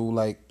do actual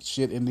like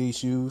shit in these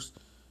shoes,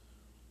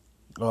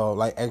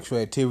 like actual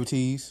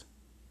activities.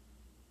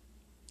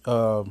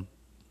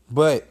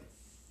 But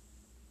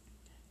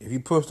if you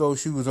push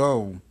those shoes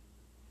on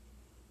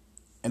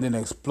and then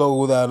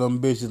explode out of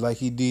them bitches like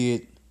he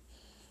did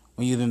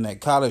when he was in that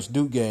college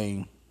Duke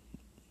game,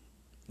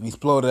 and he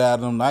exploded out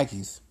of them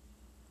Nikes,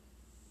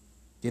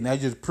 then that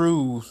just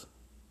proves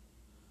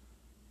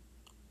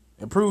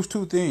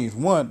two things.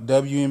 One,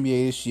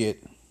 WNBA is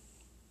shit.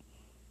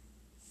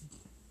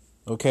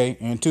 Okay,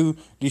 and two,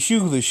 the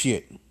shoes are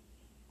shit.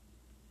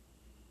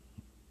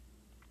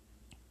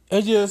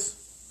 It just,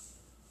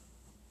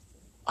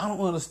 I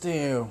don't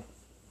understand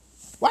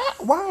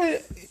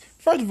why.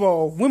 First of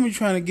all, women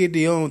trying to get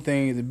their own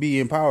things to be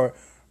empowered.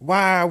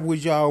 Why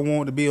would y'all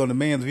want to be on the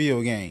man's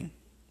video game?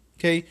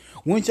 Okay,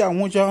 wouldn't y'all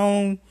want your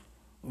own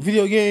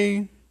video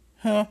game?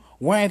 Huh?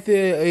 Why ain't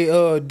there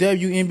a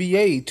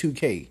WNBA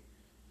 2K?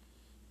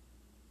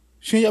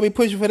 Shouldn't y'all be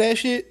pushing for that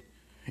shit?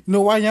 You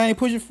know why y'all ain't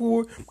pushing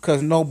for it?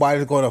 Because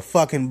nobody's gonna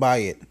fucking buy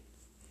it.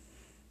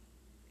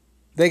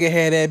 They can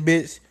have that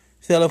bitch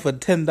sell it for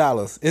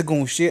 $10. It's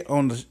gonna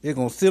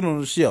sit on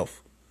the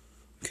shelf.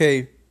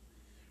 Okay?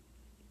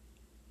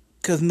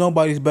 Because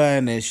nobody's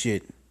buying that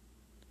shit.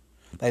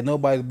 Like,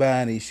 nobody's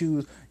buying these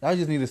shoes. Y'all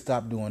just need to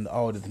stop doing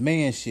all this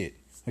man shit.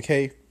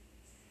 Okay?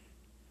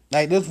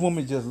 Like, this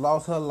woman just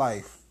lost her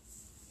life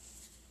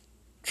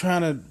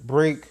trying to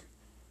break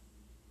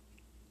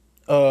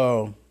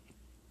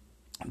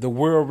the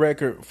world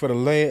record for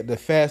the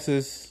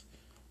fastest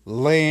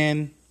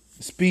land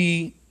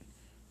speed,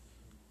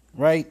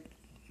 right?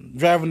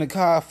 Driving the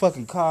car,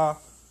 fucking car,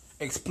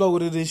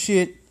 exploded and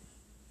shit.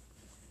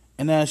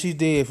 And now she's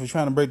dead for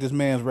trying to break this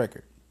man's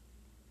record.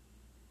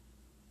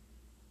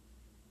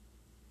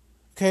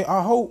 Okay,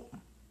 I hope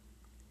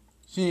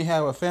she didn't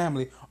have a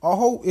family. I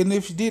hope, and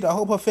if she did, I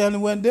hope her family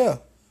wasn't there.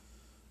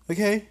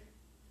 Okay?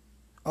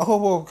 I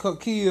hope her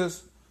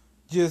kids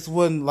just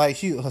wasn't like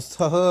her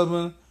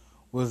husband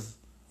was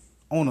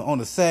on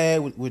the side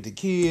with the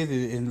kids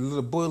and the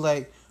little boy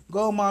like,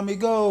 go mommy,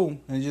 go,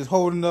 and just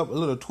holding up a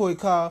little toy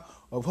car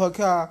of her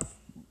car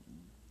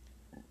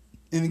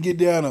and get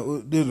down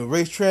to the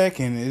racetrack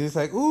and it's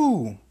like,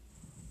 ooh,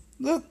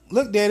 look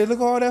daddy, look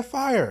at all that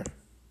fire.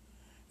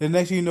 The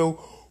next thing you know,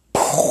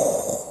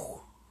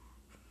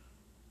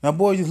 now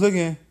boy just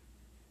looking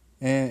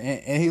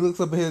and he looks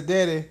up at his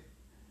daddy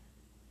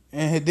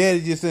and his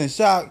daddy just in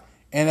shock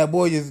and that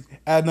boy just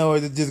out of nowhere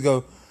just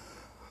go,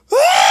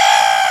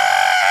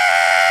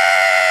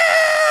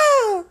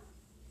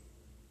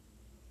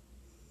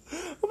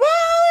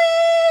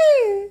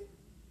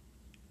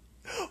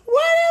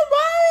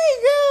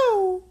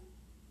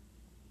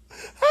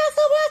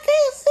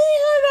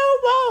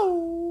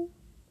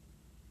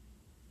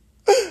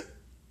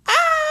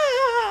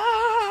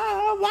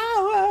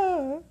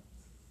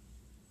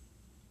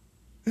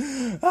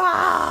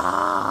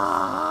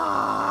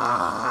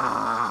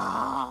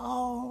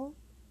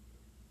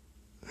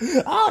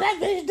 oh, that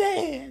bitch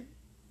dead.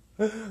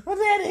 My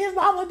daddy, his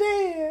mama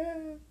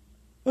dead.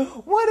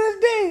 What is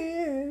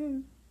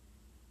dead?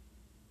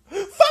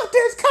 Fuck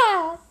this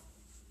car.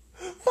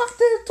 Fuck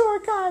this toy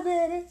car,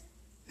 daddy.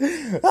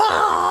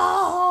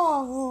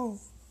 Oh.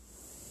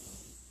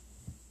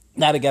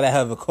 Now they gotta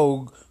have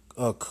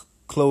a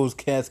closed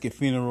casket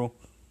funeral.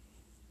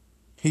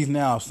 He's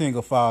now a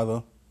single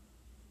father,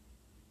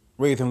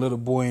 raising a little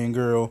boy and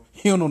girl.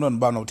 He don't know nothing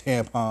about no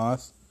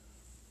tampons.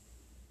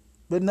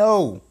 But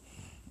no.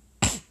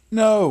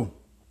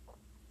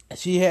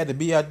 She had to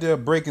be out there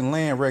breaking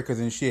land records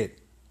and shit.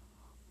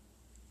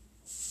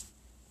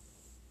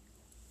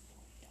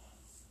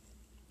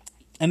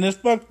 And it's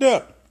fucked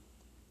up.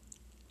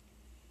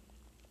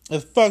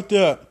 It's fucked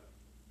up.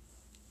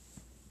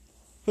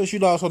 But she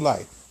lost her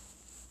life.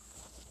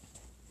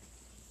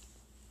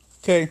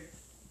 Okay.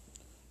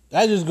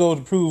 That just goes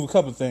to prove a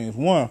couple things.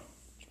 One,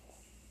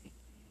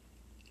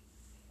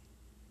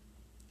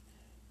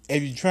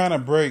 if you're trying to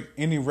break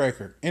any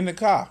record in the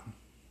car,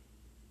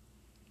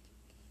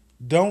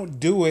 don't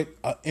do it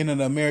in an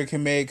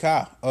American-made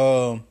car.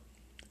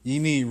 You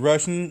need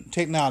Russian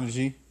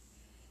technology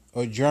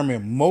or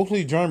German,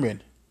 mostly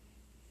German.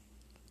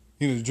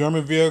 Either a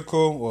German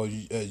vehicle or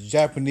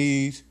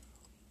Japanese,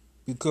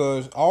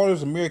 because all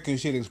this American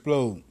shit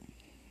explode.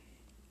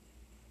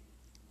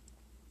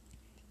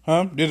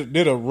 Huh?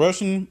 Did a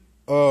Russian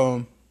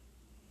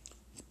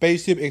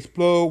spaceship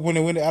explode when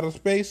it went out of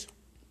space?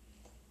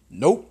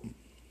 Nope.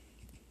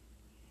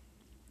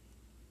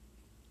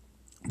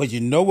 But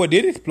you know what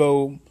did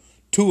explode?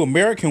 2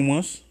 American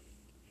ones.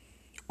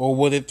 Or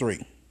was it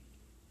 3?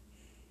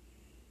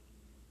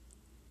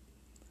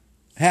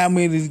 How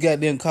many of these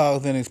goddamn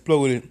cars then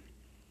exploded?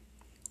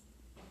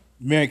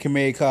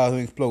 American-made cars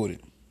and exploded.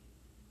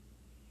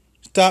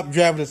 Stop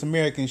driving this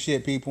American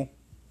shit, people.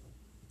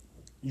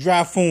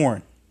 Drive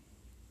foreign.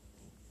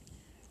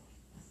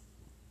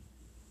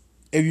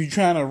 If you're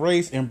trying to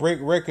race and break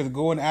records,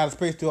 going out of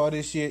space, do all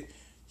this shit,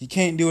 you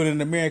can't do it in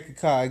an American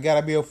car. It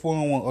gotta be a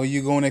foreign one, or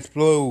you're gonna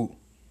explode.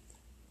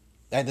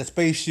 Like the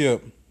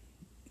spaceship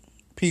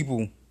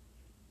people,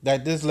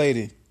 like this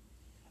lady.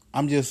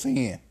 I'm just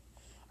saying.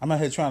 I'm out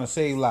here trying to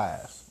save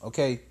lives,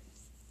 okay?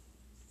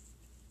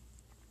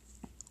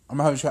 I'm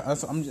just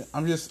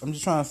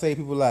trying to save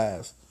people's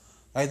lives.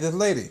 Like this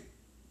lady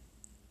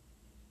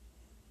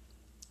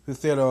who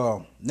said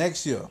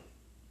next year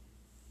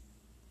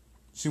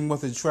she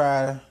wants to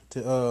try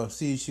to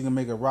see if she can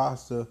make a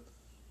roster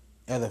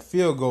as a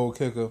field goal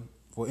kicker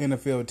for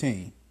NFL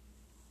team.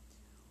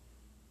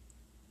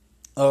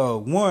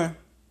 One,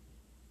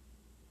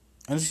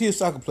 and she's a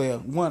soccer player.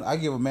 One, I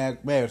give her mad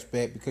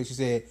respect because she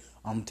said,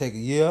 I'm gonna take a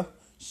year.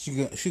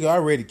 She could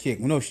already kick.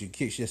 We know she can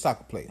kick. She's a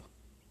soccer player.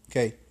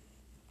 Okay.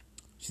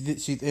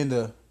 She's in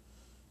the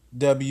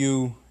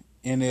WNLS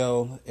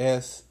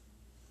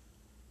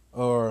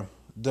or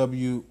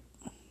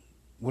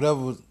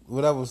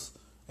whatever's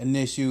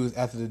initials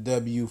after the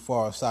W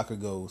far as soccer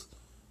goes.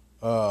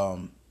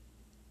 And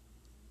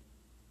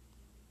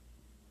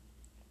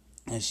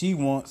she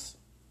wants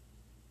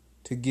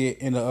to get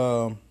in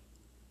the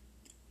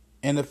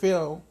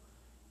NFL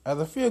as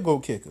a field goal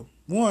kicker.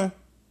 One,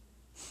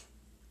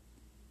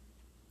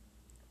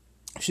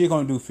 she's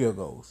gonna do field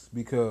goals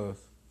because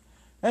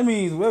that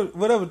means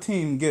whatever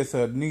team gets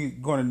her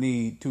gonna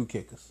need 2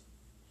 kickers,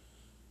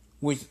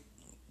 which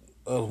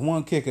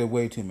 1 kicker is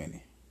way too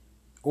many.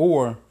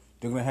 Or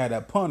they're gonna have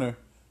that punter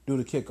do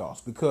the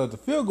kickoffs because the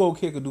field goal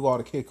kicker do all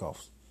the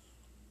kickoffs.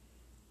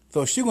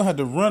 So she's gonna have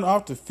to run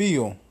off the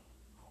field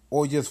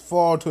or just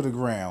fall to the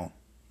ground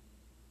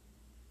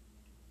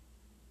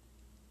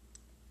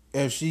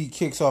if she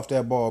kicks off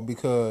that ball,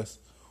 because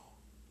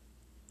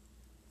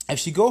if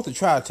she goes to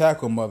try to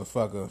tackle a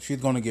motherfucker, she's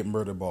gonna get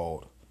murder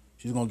balled.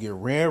 She's gonna get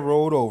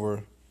rolled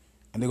over,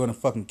 and they're gonna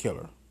fucking kill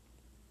her.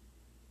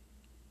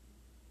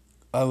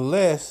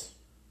 Unless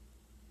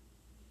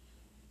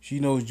she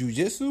knows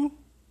jujitsu.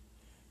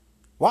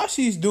 While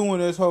she's doing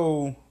this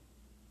whole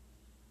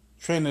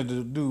training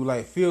to do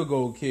like field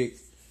goal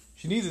kicks,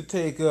 she needs to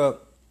take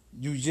up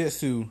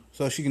jujitsu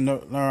so she can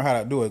learn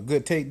how to do a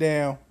good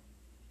takedown.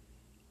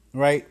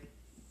 Right?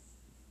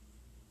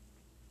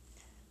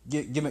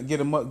 Get the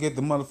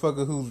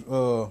motherfucker who's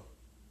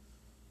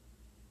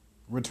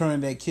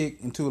returning that kick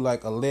into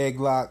like a leg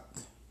lock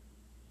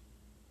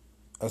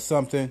or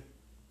something.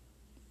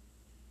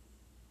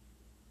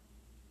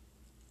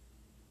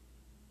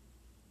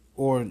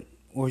 Or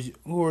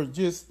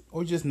just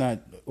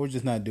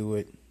not do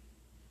it.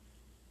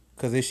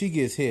 Cause if she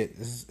gets hit,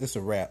 it's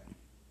a wrap.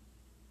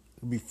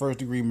 It'll be first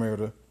degree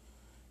murder.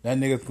 That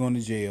nigga's going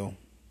to jail.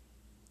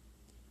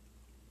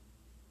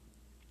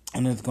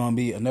 And it's gonna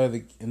be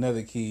another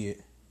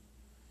kid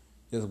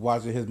just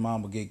watching his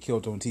mama get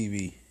killed on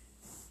TV.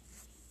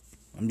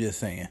 I'm just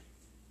saying.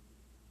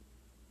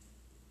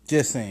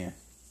 Just saying.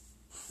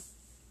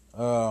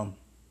 While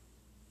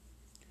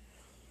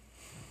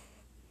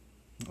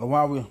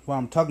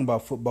I'm talking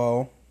about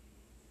football,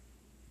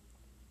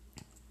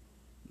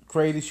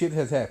 crazy shit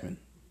has happened.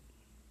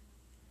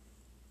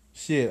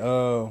 Shit,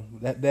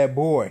 that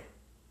boy,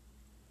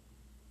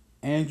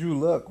 Andrew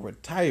Luck,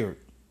 retired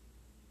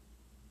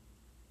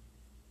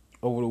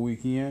over the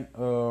weekend.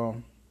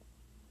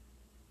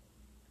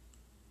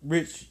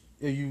 Rich,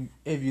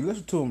 if you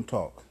listen to him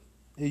talk,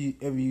 as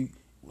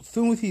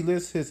soon as he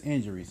lists his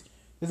injuries,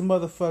 this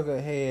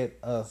motherfucker had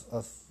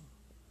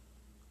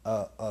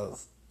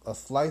a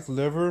sliced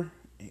liver,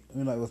 it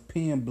was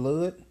peeing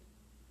blood,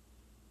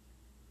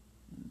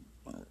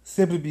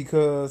 simply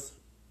because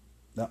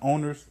the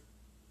owners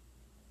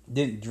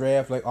didn't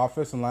draft like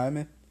offensive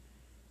linemen.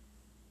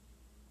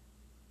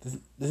 This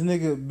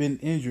nigga been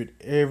injured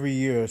every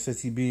year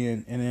since he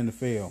been in the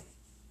NFL.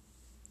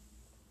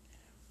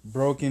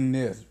 Broken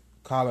this,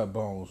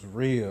 collarbones,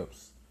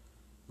 ribs,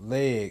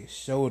 legs,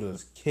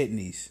 shoulders,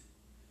 kidneys,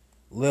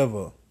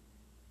 liver.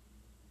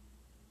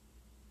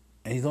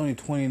 And he's only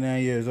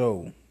 29 years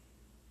old.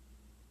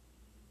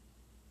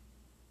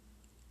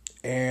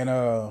 And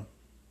I'll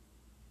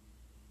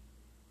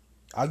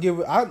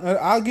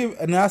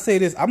say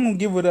this, I'm gonna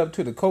give it up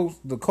to the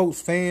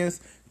Colts fans,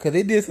 because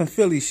they did some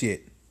Philly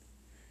shit.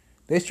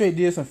 They straight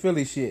did some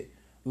Philly shit.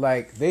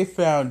 Like, they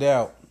found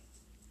out.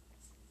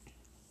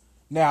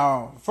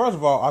 Now, first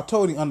of all, I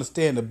totally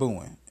understand the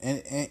booing.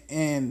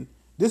 And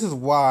this is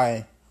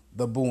why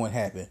the booing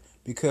happened.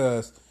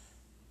 Because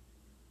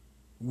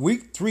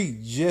week 3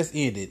 just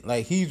ended.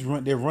 Like,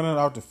 they're running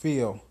out the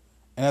field.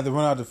 And as they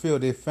run out the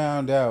field, they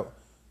found out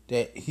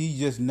that he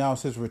just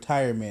announced his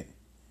retirement.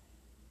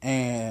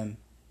 And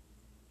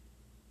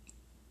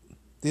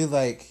they're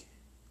like,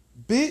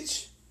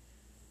 bitch,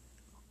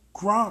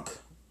 Gronk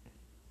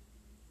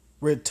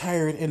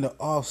retired in the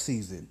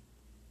offseason.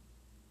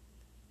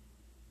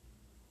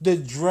 The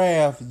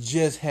draft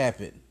just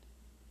happened.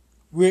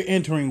 We're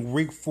entering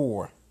week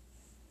 4.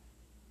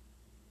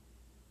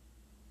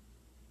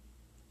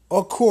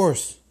 Of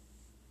course,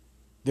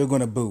 they're going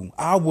to boo.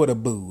 I would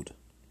have booed.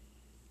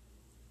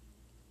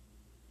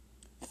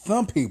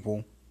 Some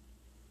people,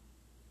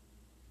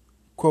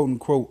 quote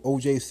unquote,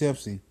 O.J.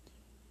 Simpson,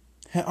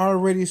 had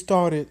already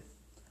started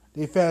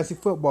their fantasy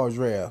football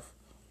draft.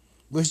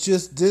 Which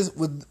just this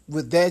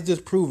with that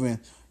just proven,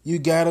 you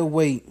gotta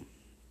wait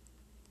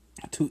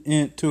to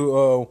end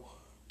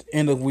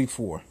of week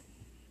 4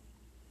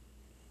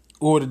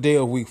 or the day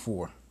of week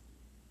 4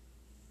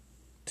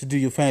 to do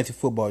your fantasy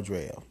football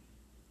draft.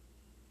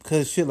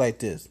 Cause shit like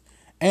this,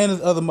 and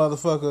this other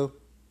motherfucker,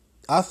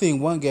 I seen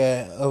one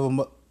guy of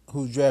them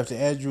who drafted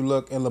Andrew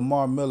Luck and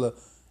Lamar Miller,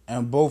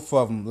 and both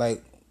of them,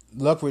 like,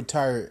 Luck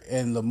retired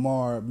and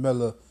Lamar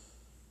Miller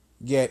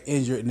got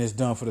injured and it's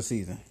done for the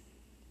season.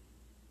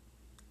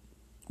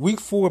 Week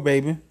 4,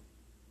 baby.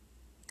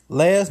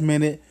 Last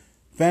minute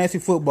fantasy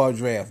football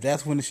draft.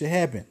 That's when it should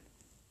happen.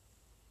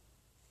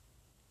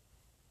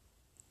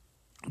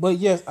 But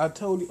yes, I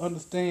totally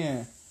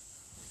understand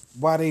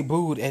why they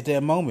booed at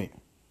that moment.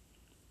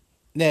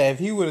 Now, if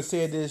he would have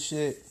said this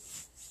shit,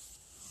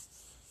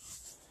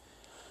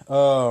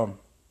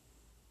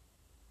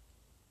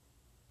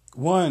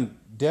 one,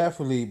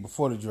 definitely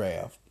before the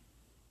draft.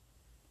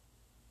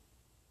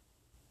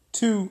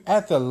 2,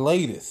 at the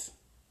latest,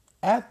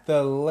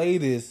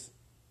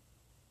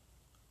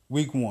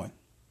 week 1.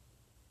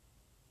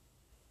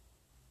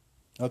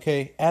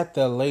 Okay, at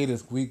the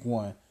latest week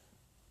 1.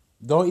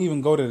 Don't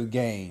even go to the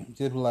game.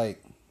 Just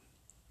like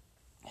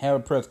have a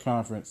press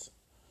conference.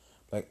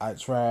 Like, I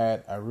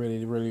tried. I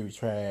really, really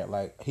tried.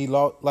 Like, he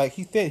lost. Like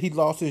he said, he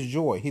lost his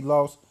joy. He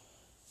lost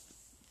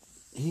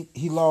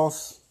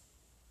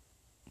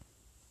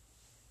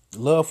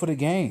love for the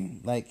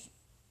game. Like,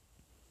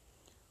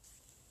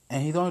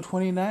 and he's only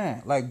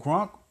 29. Like,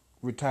 Gronk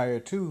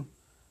retired too.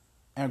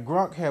 And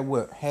Gronk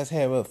has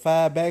had what,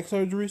 5 back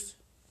surgeries.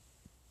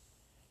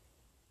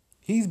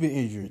 He's been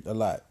injured a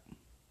lot,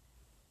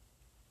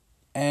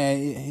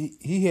 and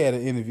he had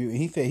an interview and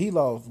he said he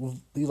lost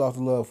the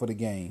love for the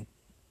game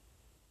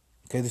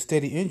because he's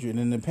steady injured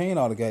and in pain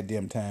all the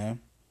goddamn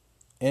time.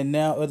 And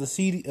now as a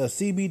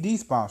CBD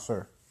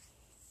sponsor,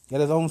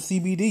 got his own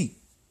CBD.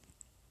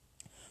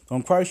 So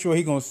I'm quite sure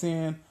he's gonna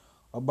send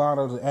a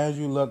bottle to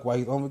Andrew Luck while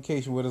he's on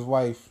vacation with his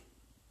wife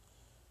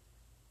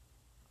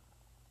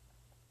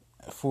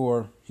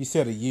for, he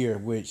said, a year,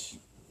 which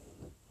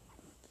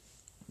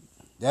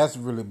that's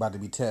really about to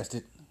be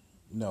tested.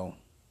 No,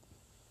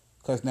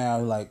 because now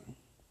like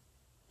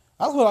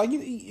that's what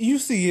you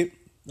see it.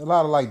 A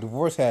lot of like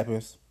divorce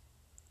happens,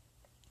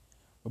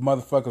 but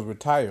motherfuckers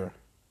retire,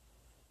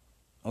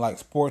 like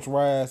sports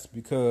wise,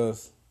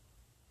 because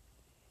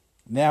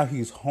now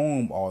he's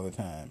home all the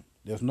time.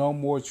 There's no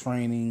more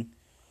training.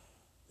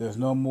 There's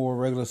no more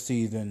regular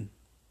season.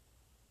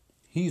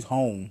 He's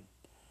home.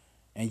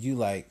 And you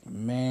like,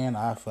 man,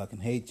 I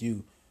fucking hate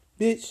you.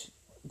 Bitch,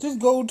 just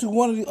go to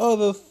one of the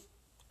other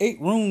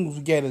 8 rooms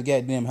we got at his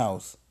goddamn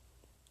house.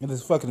 In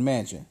this fucking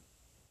mansion.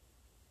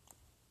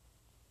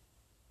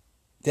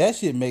 That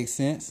shit makes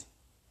sense.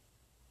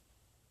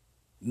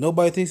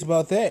 Nobody thinks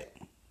about that.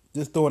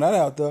 Just throwing that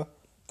out there.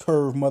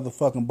 Curve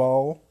motherfucking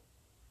ball.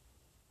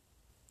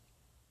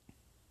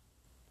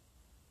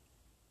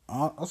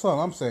 That's all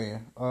I'm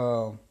saying.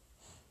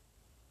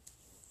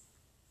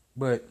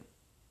 But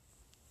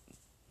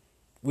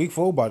week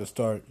 4 about to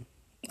start,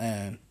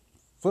 and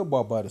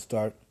football about to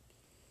start.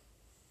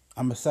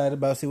 I'm excited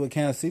about to see what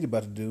Kansas City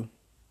about to do.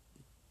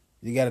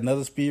 You got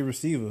another speed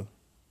receiver,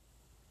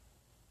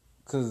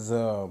 cause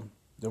the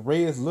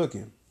Reds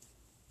looking.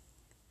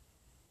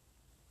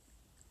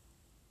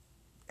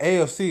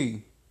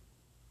 AFC,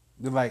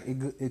 like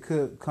it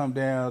could come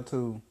down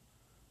to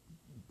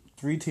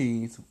 3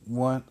 teams.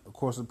 1, of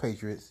course, the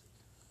Patriots.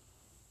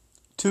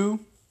 2,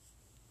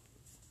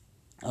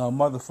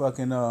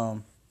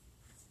 motherfucking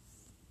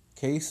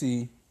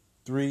KC.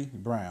 3,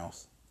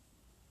 Browns.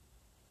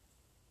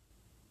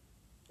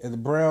 If the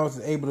Browns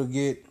are able to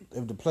get,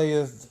 if the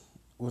players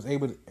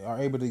are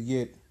able to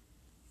get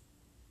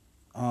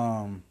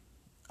on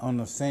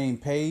the same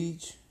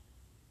page,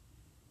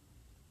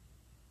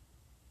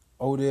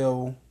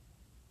 Odell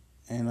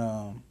and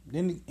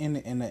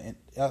then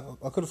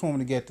I could have sworn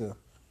to get the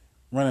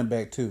running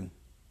back too.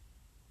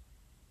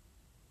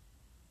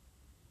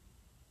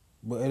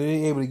 But if they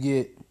ain't able to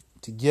get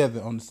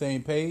together on the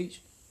same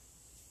page,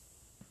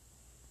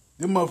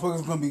 them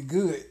motherfuckers gonna be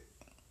good.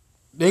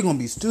 They're gonna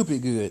be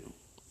stupid good.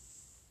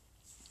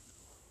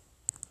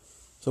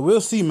 So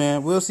we'll see,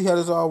 man. We'll see how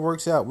this all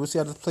works out. We'll see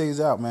how this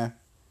plays out, man.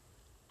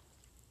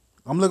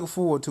 I'm looking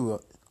forward to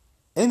it.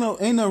 Ain't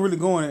no really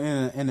going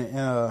in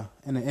the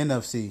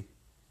NFC.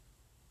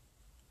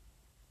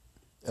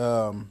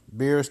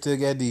 Bears still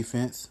got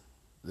defense,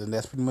 and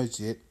that's pretty much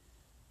it.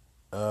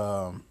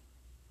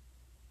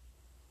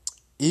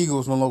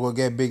 Eagles no longer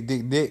got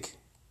Big Dick,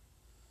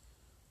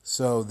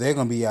 so they're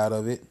gonna be out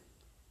of it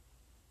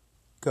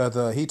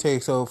because he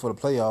takes over for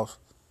the playoffs.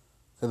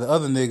 Cause the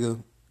other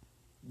nigga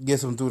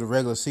gets him through the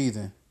regular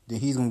season, then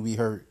he's gonna be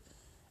hurt.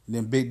 And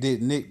then Big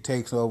Dick Nick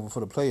takes over for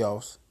the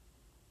playoffs.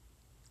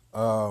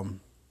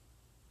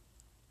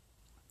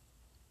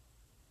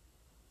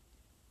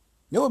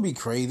 It would be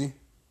crazy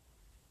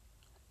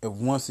if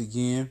once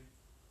again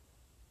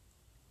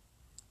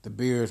the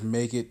Bears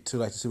make it to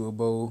like the Super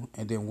Bowl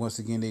and then once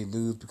again they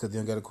lose because they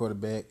don't got a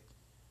quarterback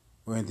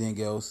or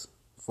anything else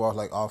as far as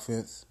like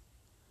offense.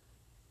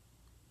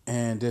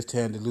 And this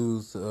time to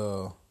lose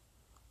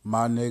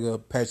my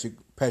nigga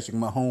Patrick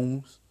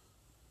Mahomes.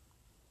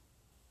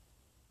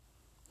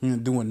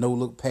 Doing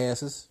no-look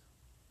passes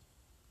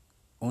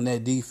on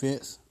that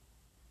defense.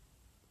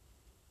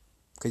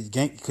 Cause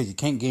you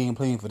can't game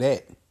plan for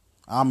that.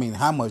 I mean,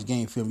 how much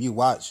game film you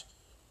watch?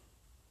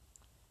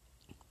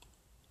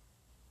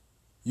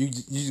 You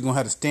just gonna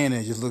have to stand there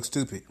and just look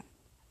stupid.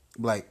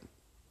 Like,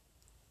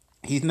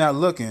 he's not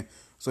looking,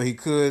 so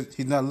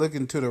he's not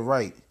looking to the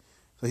right.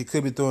 So he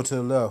could be throwing to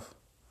the left.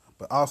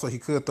 But also he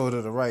could throw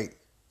to the right.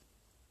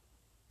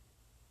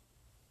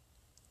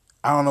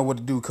 I don't know what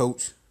to do,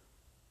 coach.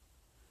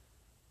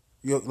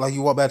 You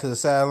walk back to the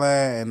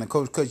sideline and the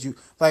coach cuts you.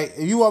 Like,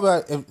 if you walk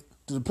back, if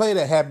the play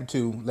that happened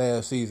to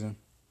last season,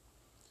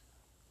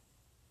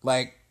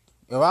 like,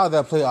 if I was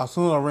that player, as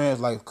soon as I ran,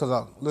 like,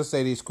 because let's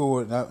say they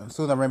scored, and as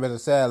soon as I ran back to the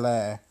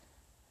sideline,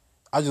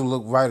 I just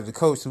looked right at the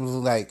coach. It was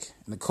like,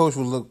 and the coach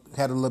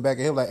had to look back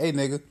at him like, hey,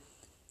 nigga,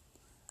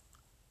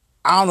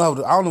 I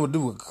don't know what to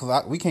do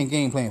because we can't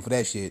game plan for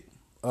that shit.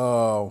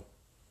 Try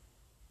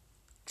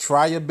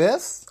your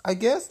best, I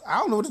guess. I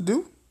don't know what to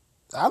do.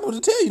 I don't know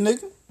what to tell you,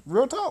 nigga.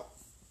 Real talk.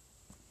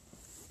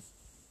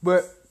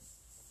 But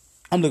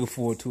I'm looking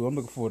forward to it. I'm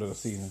looking forward to the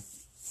season.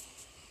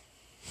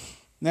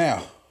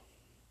 Now,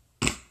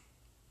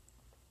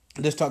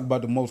 let's talk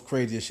about the most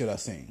craziest shit I've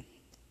seen.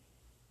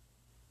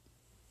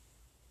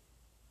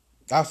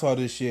 I saw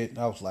this shit.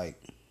 I was like,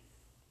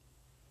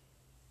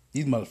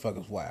 these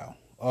motherfuckers, wow.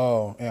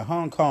 In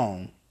Hong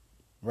Kong,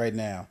 right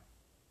now.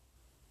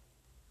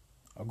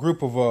 A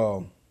group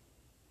of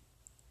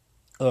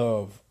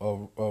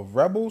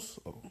rebels,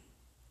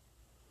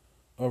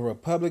 of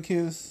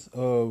Republicans,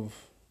 of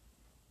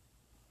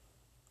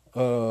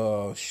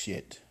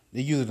shit.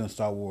 They use it in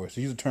Star Wars.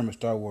 They use the term in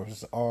Star Wars.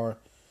 It's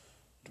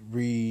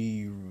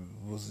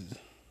was it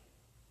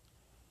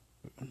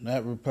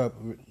not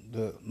Republic?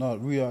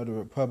 We are the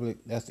Republic.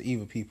 That's the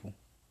evil people.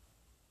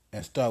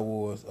 And Star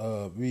Wars,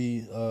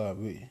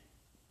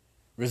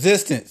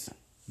 Resistance.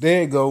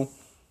 There you go.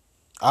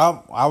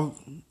 I was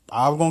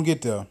gonna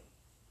get there.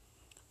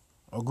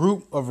 A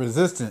group of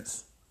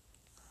resistance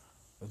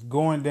is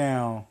going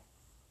down,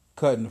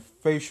 cutting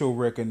facial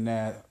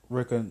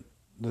recognition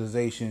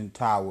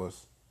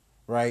towers,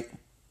 right,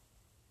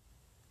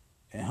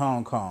 in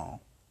Hong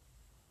Kong,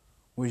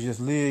 which just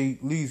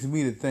leads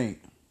me to think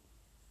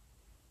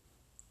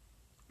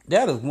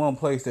that is one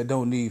place that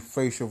don't need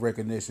facial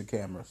recognition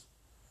cameras.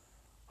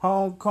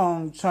 Hong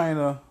Kong,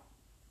 China,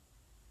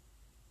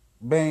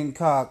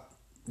 Bangkok,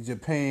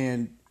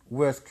 Japan,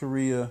 West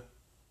Korea,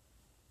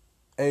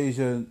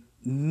 Asia,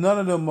 none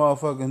of them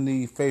motherfuckers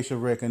need facial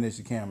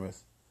recognition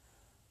cameras.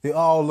 They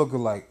all look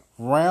alike.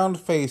 Round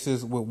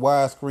faces with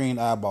widescreen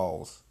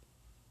eyeballs.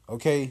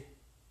 Okay?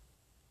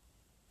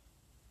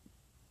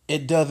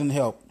 It doesn't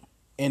help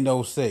in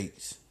those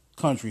states,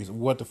 countries,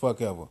 what the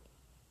fuck ever.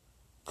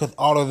 Because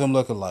all of them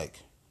look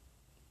alike.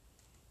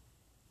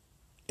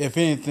 If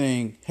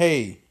anything,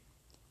 hey,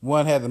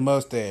 one has a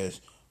mustache,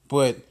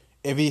 but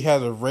if he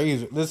has a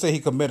razor, let's say he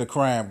committed a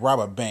crime, rob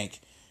a bank,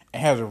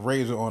 and has a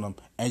razor on him,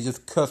 and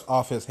just cuts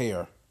off his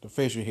hair, the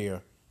facial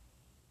hair,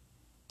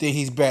 then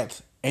he's back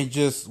and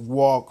just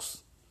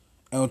walks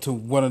into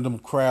one of them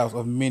crowds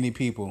of many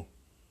people.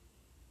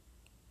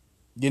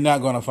 You're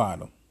not going to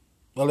find him.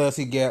 Unless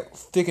he got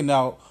sticking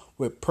out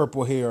with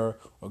purple hair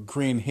or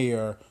green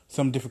hair,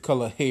 some different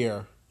color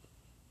hair,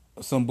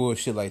 or some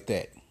bullshit like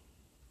that.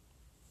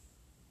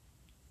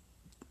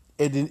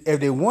 If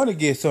they want to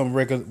get some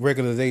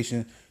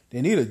recognition,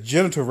 they need a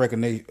genital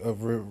recognition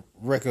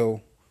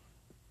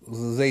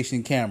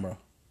camera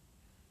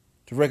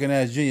to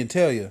recognize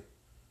genitalia.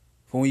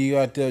 For when you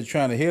out there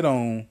trying to hit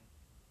on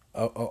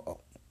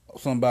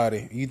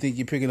somebody, you think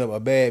you're picking up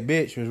a bad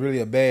bitch, but it's really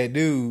a bad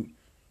dude.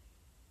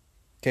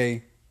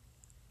 Okay,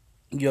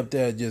 you up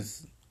there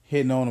just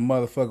hitting on a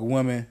motherfucking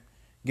woman,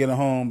 getting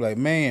home like,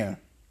 man,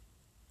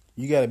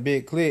 you got a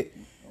big clit.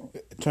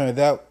 Turns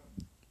out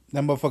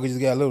that motherfucker just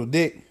got a little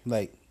dick,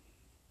 like,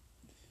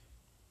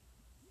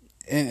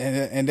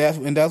 and that's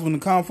when the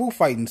kung fu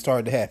fighting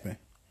started to happen.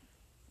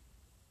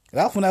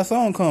 That's when that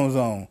song comes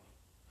on.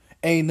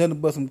 Ain't nothing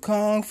but some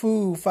kung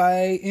fu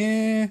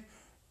fighting.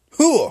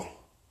 Hoo!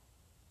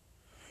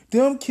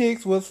 Them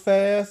kicks was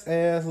fast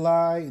as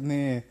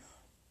lightning.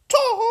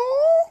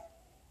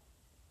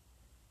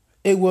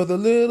 It was a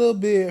little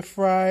bit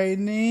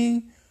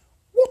frightening.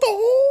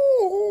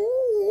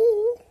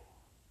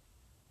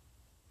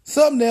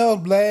 Something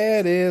else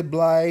bad is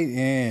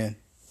blighting.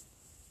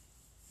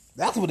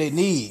 That's what they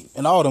need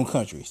in all them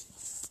countries.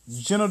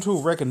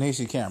 Genital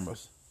recognition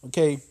cameras.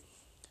 Okay?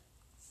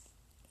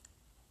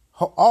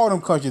 All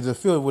them countries are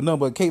filled with nothing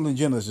but Caitlyn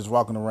Jenner's just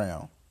walking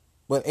around.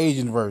 But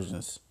Asian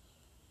versions.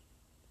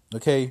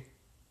 Okay?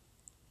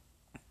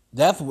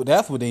 That's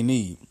what they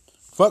need.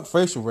 Fuck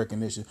facial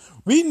recognition.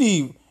 We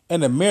need,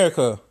 in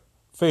America,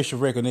 facial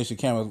recognition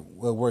cameras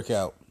will work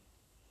out.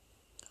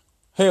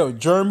 Hell,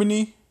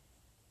 Germany.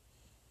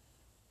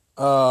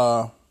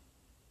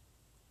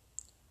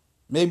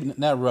 Maybe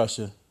not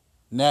Russia.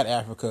 Not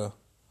Africa.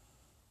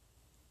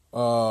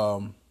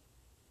 What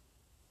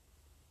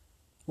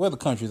other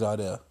countries are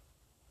there?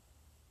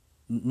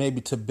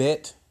 Maybe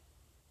Tibet.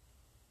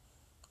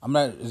 I'm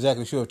not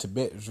exactly sure if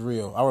Tibet is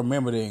real. I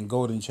remember it in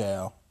Golden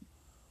Child.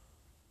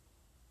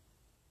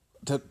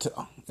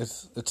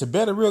 Is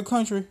Tibet a real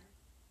country?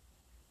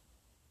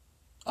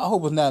 I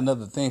hope it's not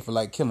another thing for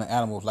like killing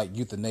animals, like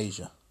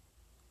euthanasia.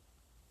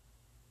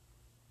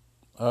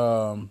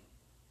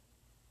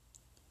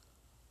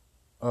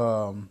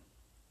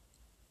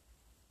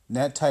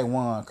 Not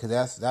Taiwan, cause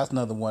that's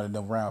another one of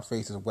them round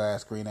faces,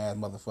 widescreen ass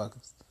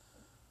motherfuckers.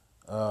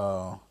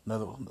 A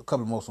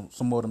couple more,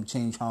 some more of them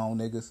Ching Chong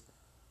niggas,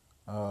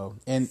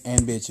 and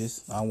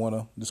bitches. I don't want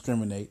to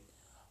discriminate.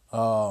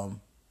 I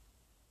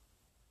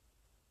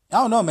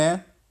don't know,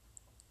 man,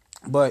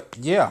 but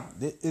yeah,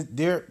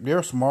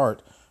 they're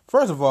smart.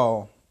 First of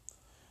all,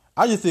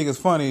 I just think it's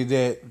funny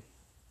that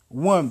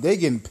one, they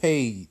getting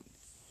paid.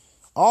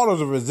 All of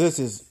the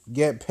resistors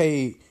get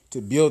paid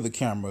to build the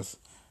cameras,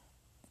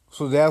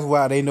 so that's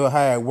why they know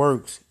how it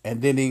works.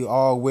 And then they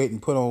all wait and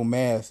put on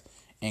masks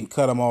and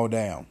cut them all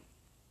down.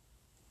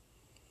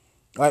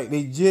 Like,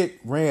 they legit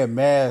ran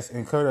masks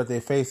and covered up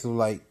their faces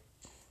like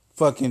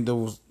fucking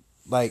those,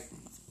 like,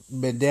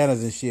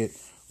 bandanas and shit,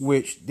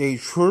 which they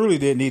truly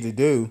didn't need to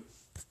do.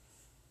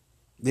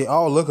 They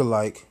all look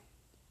alike.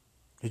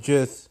 It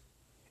just,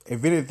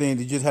 if anything,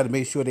 they just had to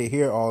make sure their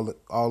hair all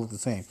look the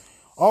same.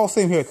 All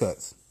same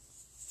haircuts.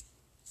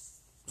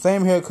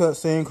 Same haircut,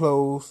 same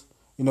clothes.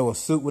 You know, a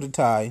suit with a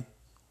tie.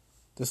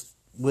 Just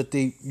what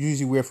they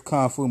usually wear for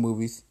kung fu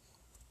movies,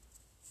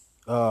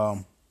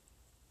 um,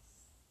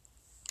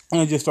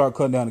 and just start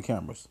cutting down the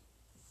cameras.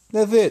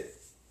 That's it.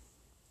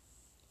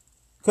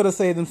 Could have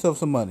saved themselves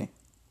some money.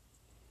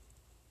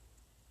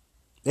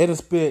 They'd have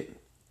spent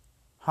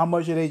how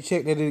much did they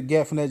check that they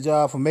get from that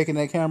job for making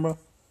that camera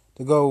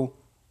to go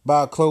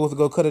buy clothes to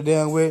go cut it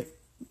down with.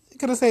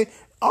 Could have said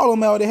all of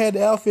them out. They had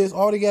the outfits.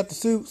 All they got the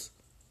suits.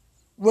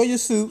 Wear your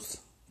suits.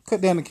 Cut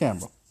down the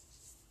camera.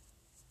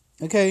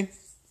 Okay.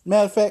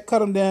 Matter of fact, cut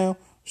them down.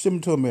 Ship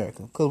them to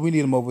America because we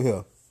need them over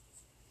here.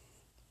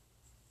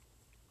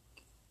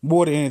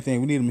 More than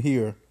anything, we need them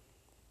here.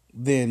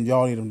 Then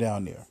y'all need them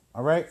down there.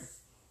 All right.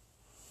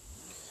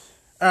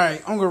 All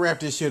right. I'm gonna wrap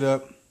this shit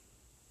up.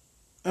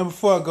 And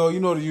before I go, you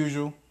know the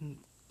usual.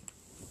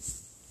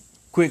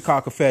 Quick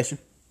car confession.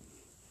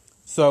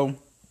 So,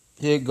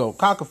 here you go.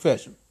 Car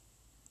confession.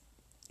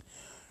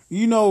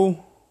 You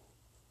know,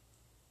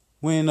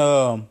 when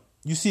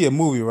you see a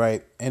movie,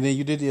 right? And then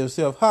you did to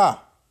yourself, I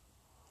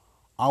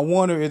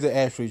wonder is it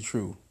actually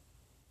true?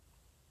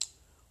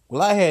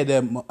 Well, I had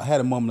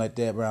a moment like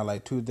that around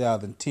like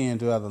 2010,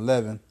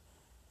 2011.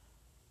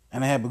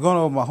 And I had been going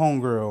over my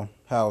homegirl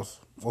house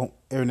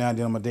every now and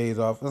then on my days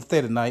off. I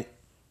stayed the night.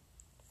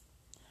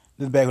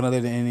 This is back when I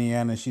lived in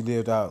Indiana and she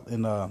lived out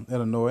in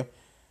Illinois.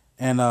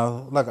 And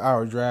like an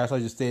hour drive, so I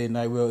just stayed at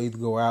night. We'll either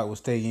go out, we'll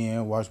stay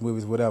in, watch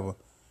movies, whatever.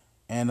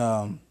 And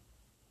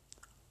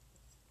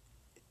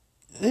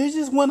there was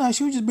just one night,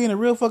 she was just being a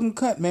real fucking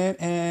cunt, man.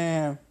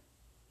 And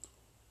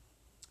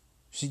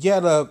she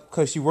got up,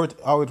 because she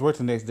always worked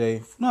the next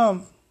day.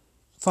 No,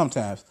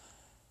 sometimes.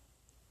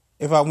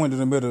 If I went to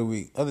the middle of the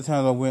week. Other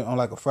times I went on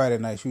like a Friday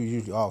night. She was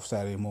usually off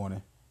Saturday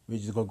morning. We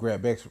just go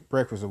grab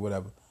breakfast or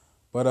whatever.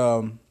 But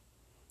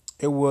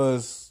it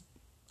was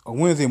a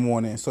Wednesday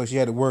morning, so she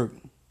had to work.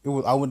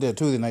 I went there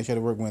Tuesday night. She had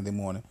to work Wednesday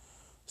morning.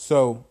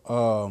 So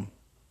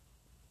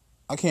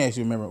I can't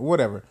actually remember.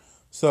 Whatever.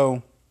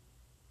 So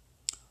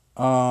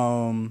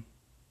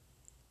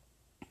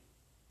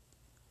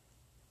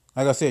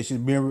like I said, she's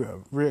being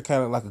real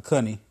kind of like a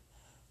cunny.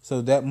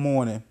 So that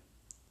morning,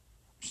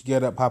 she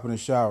got up, hop in the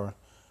shower.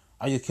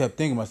 I just kept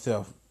thinking to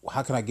myself,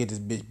 how can I get this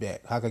bitch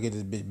back? How can I get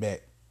this bitch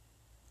back?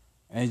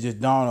 And it just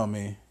dawned on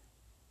me.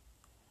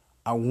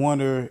 I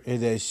wonder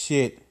if that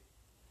shit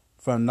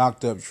from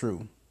Knocked Up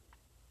true.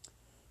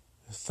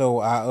 So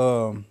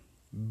I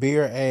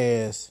bare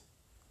ass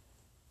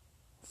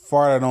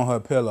farted on her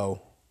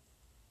pillow.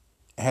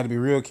 I had to be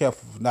real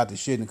careful not to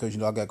shit because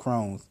I got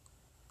Crohn's.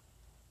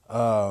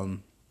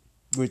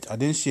 Which I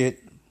didn't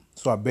shit.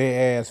 So I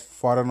bare ass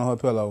farted on her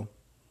pillow.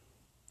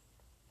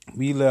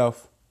 We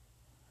left.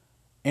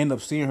 Ended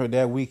up seeing her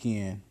that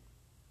weekend.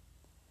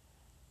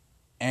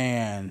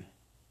 And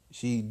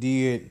she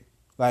did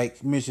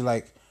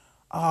mention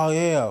oh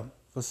yeah.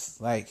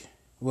 Like,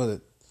 was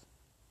it?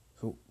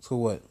 So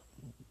what?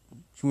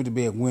 She went to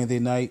bed Wednesday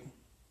night.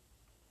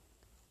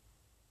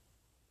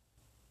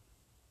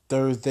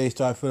 Thursday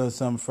started feeling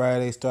something.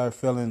 Friday started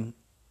feeling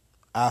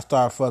I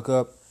started fuck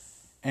up.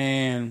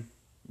 And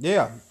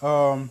yeah,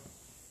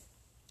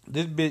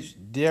 this bitch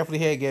definitely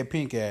had got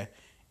pink eye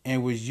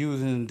and was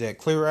using that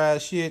Clear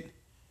Eyes shit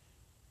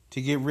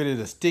to get rid of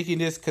the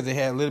stickiness because it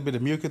had a little bit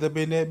of mucus up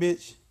in that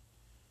bitch.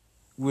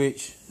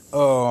 Which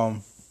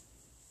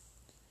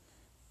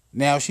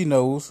now she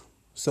knows.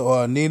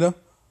 So Nina,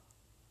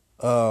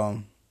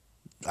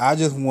 I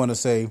just want to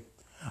say,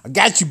 I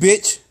got you,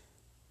 bitch.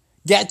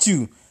 Got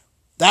you.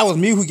 That was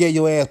me who gave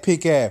your ass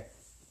pink eye,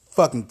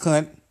 fucking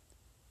cunt.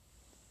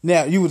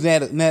 Now you was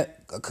not a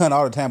cunt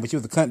all the time, but you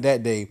was a cunt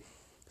that day.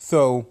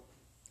 So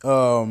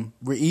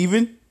we're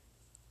even.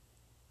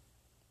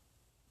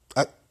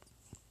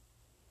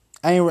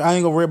 I ain't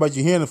gonna worry about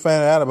you hearing and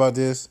finding out about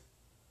this,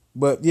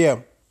 but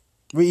yeah,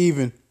 we're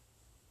even.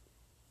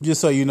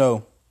 Just so you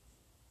know.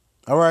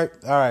 All right.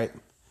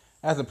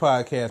 That's the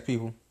podcast,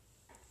 people.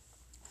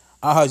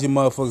 I'll holler you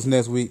motherfuckers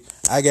next week.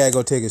 I gotta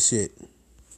go take a shit.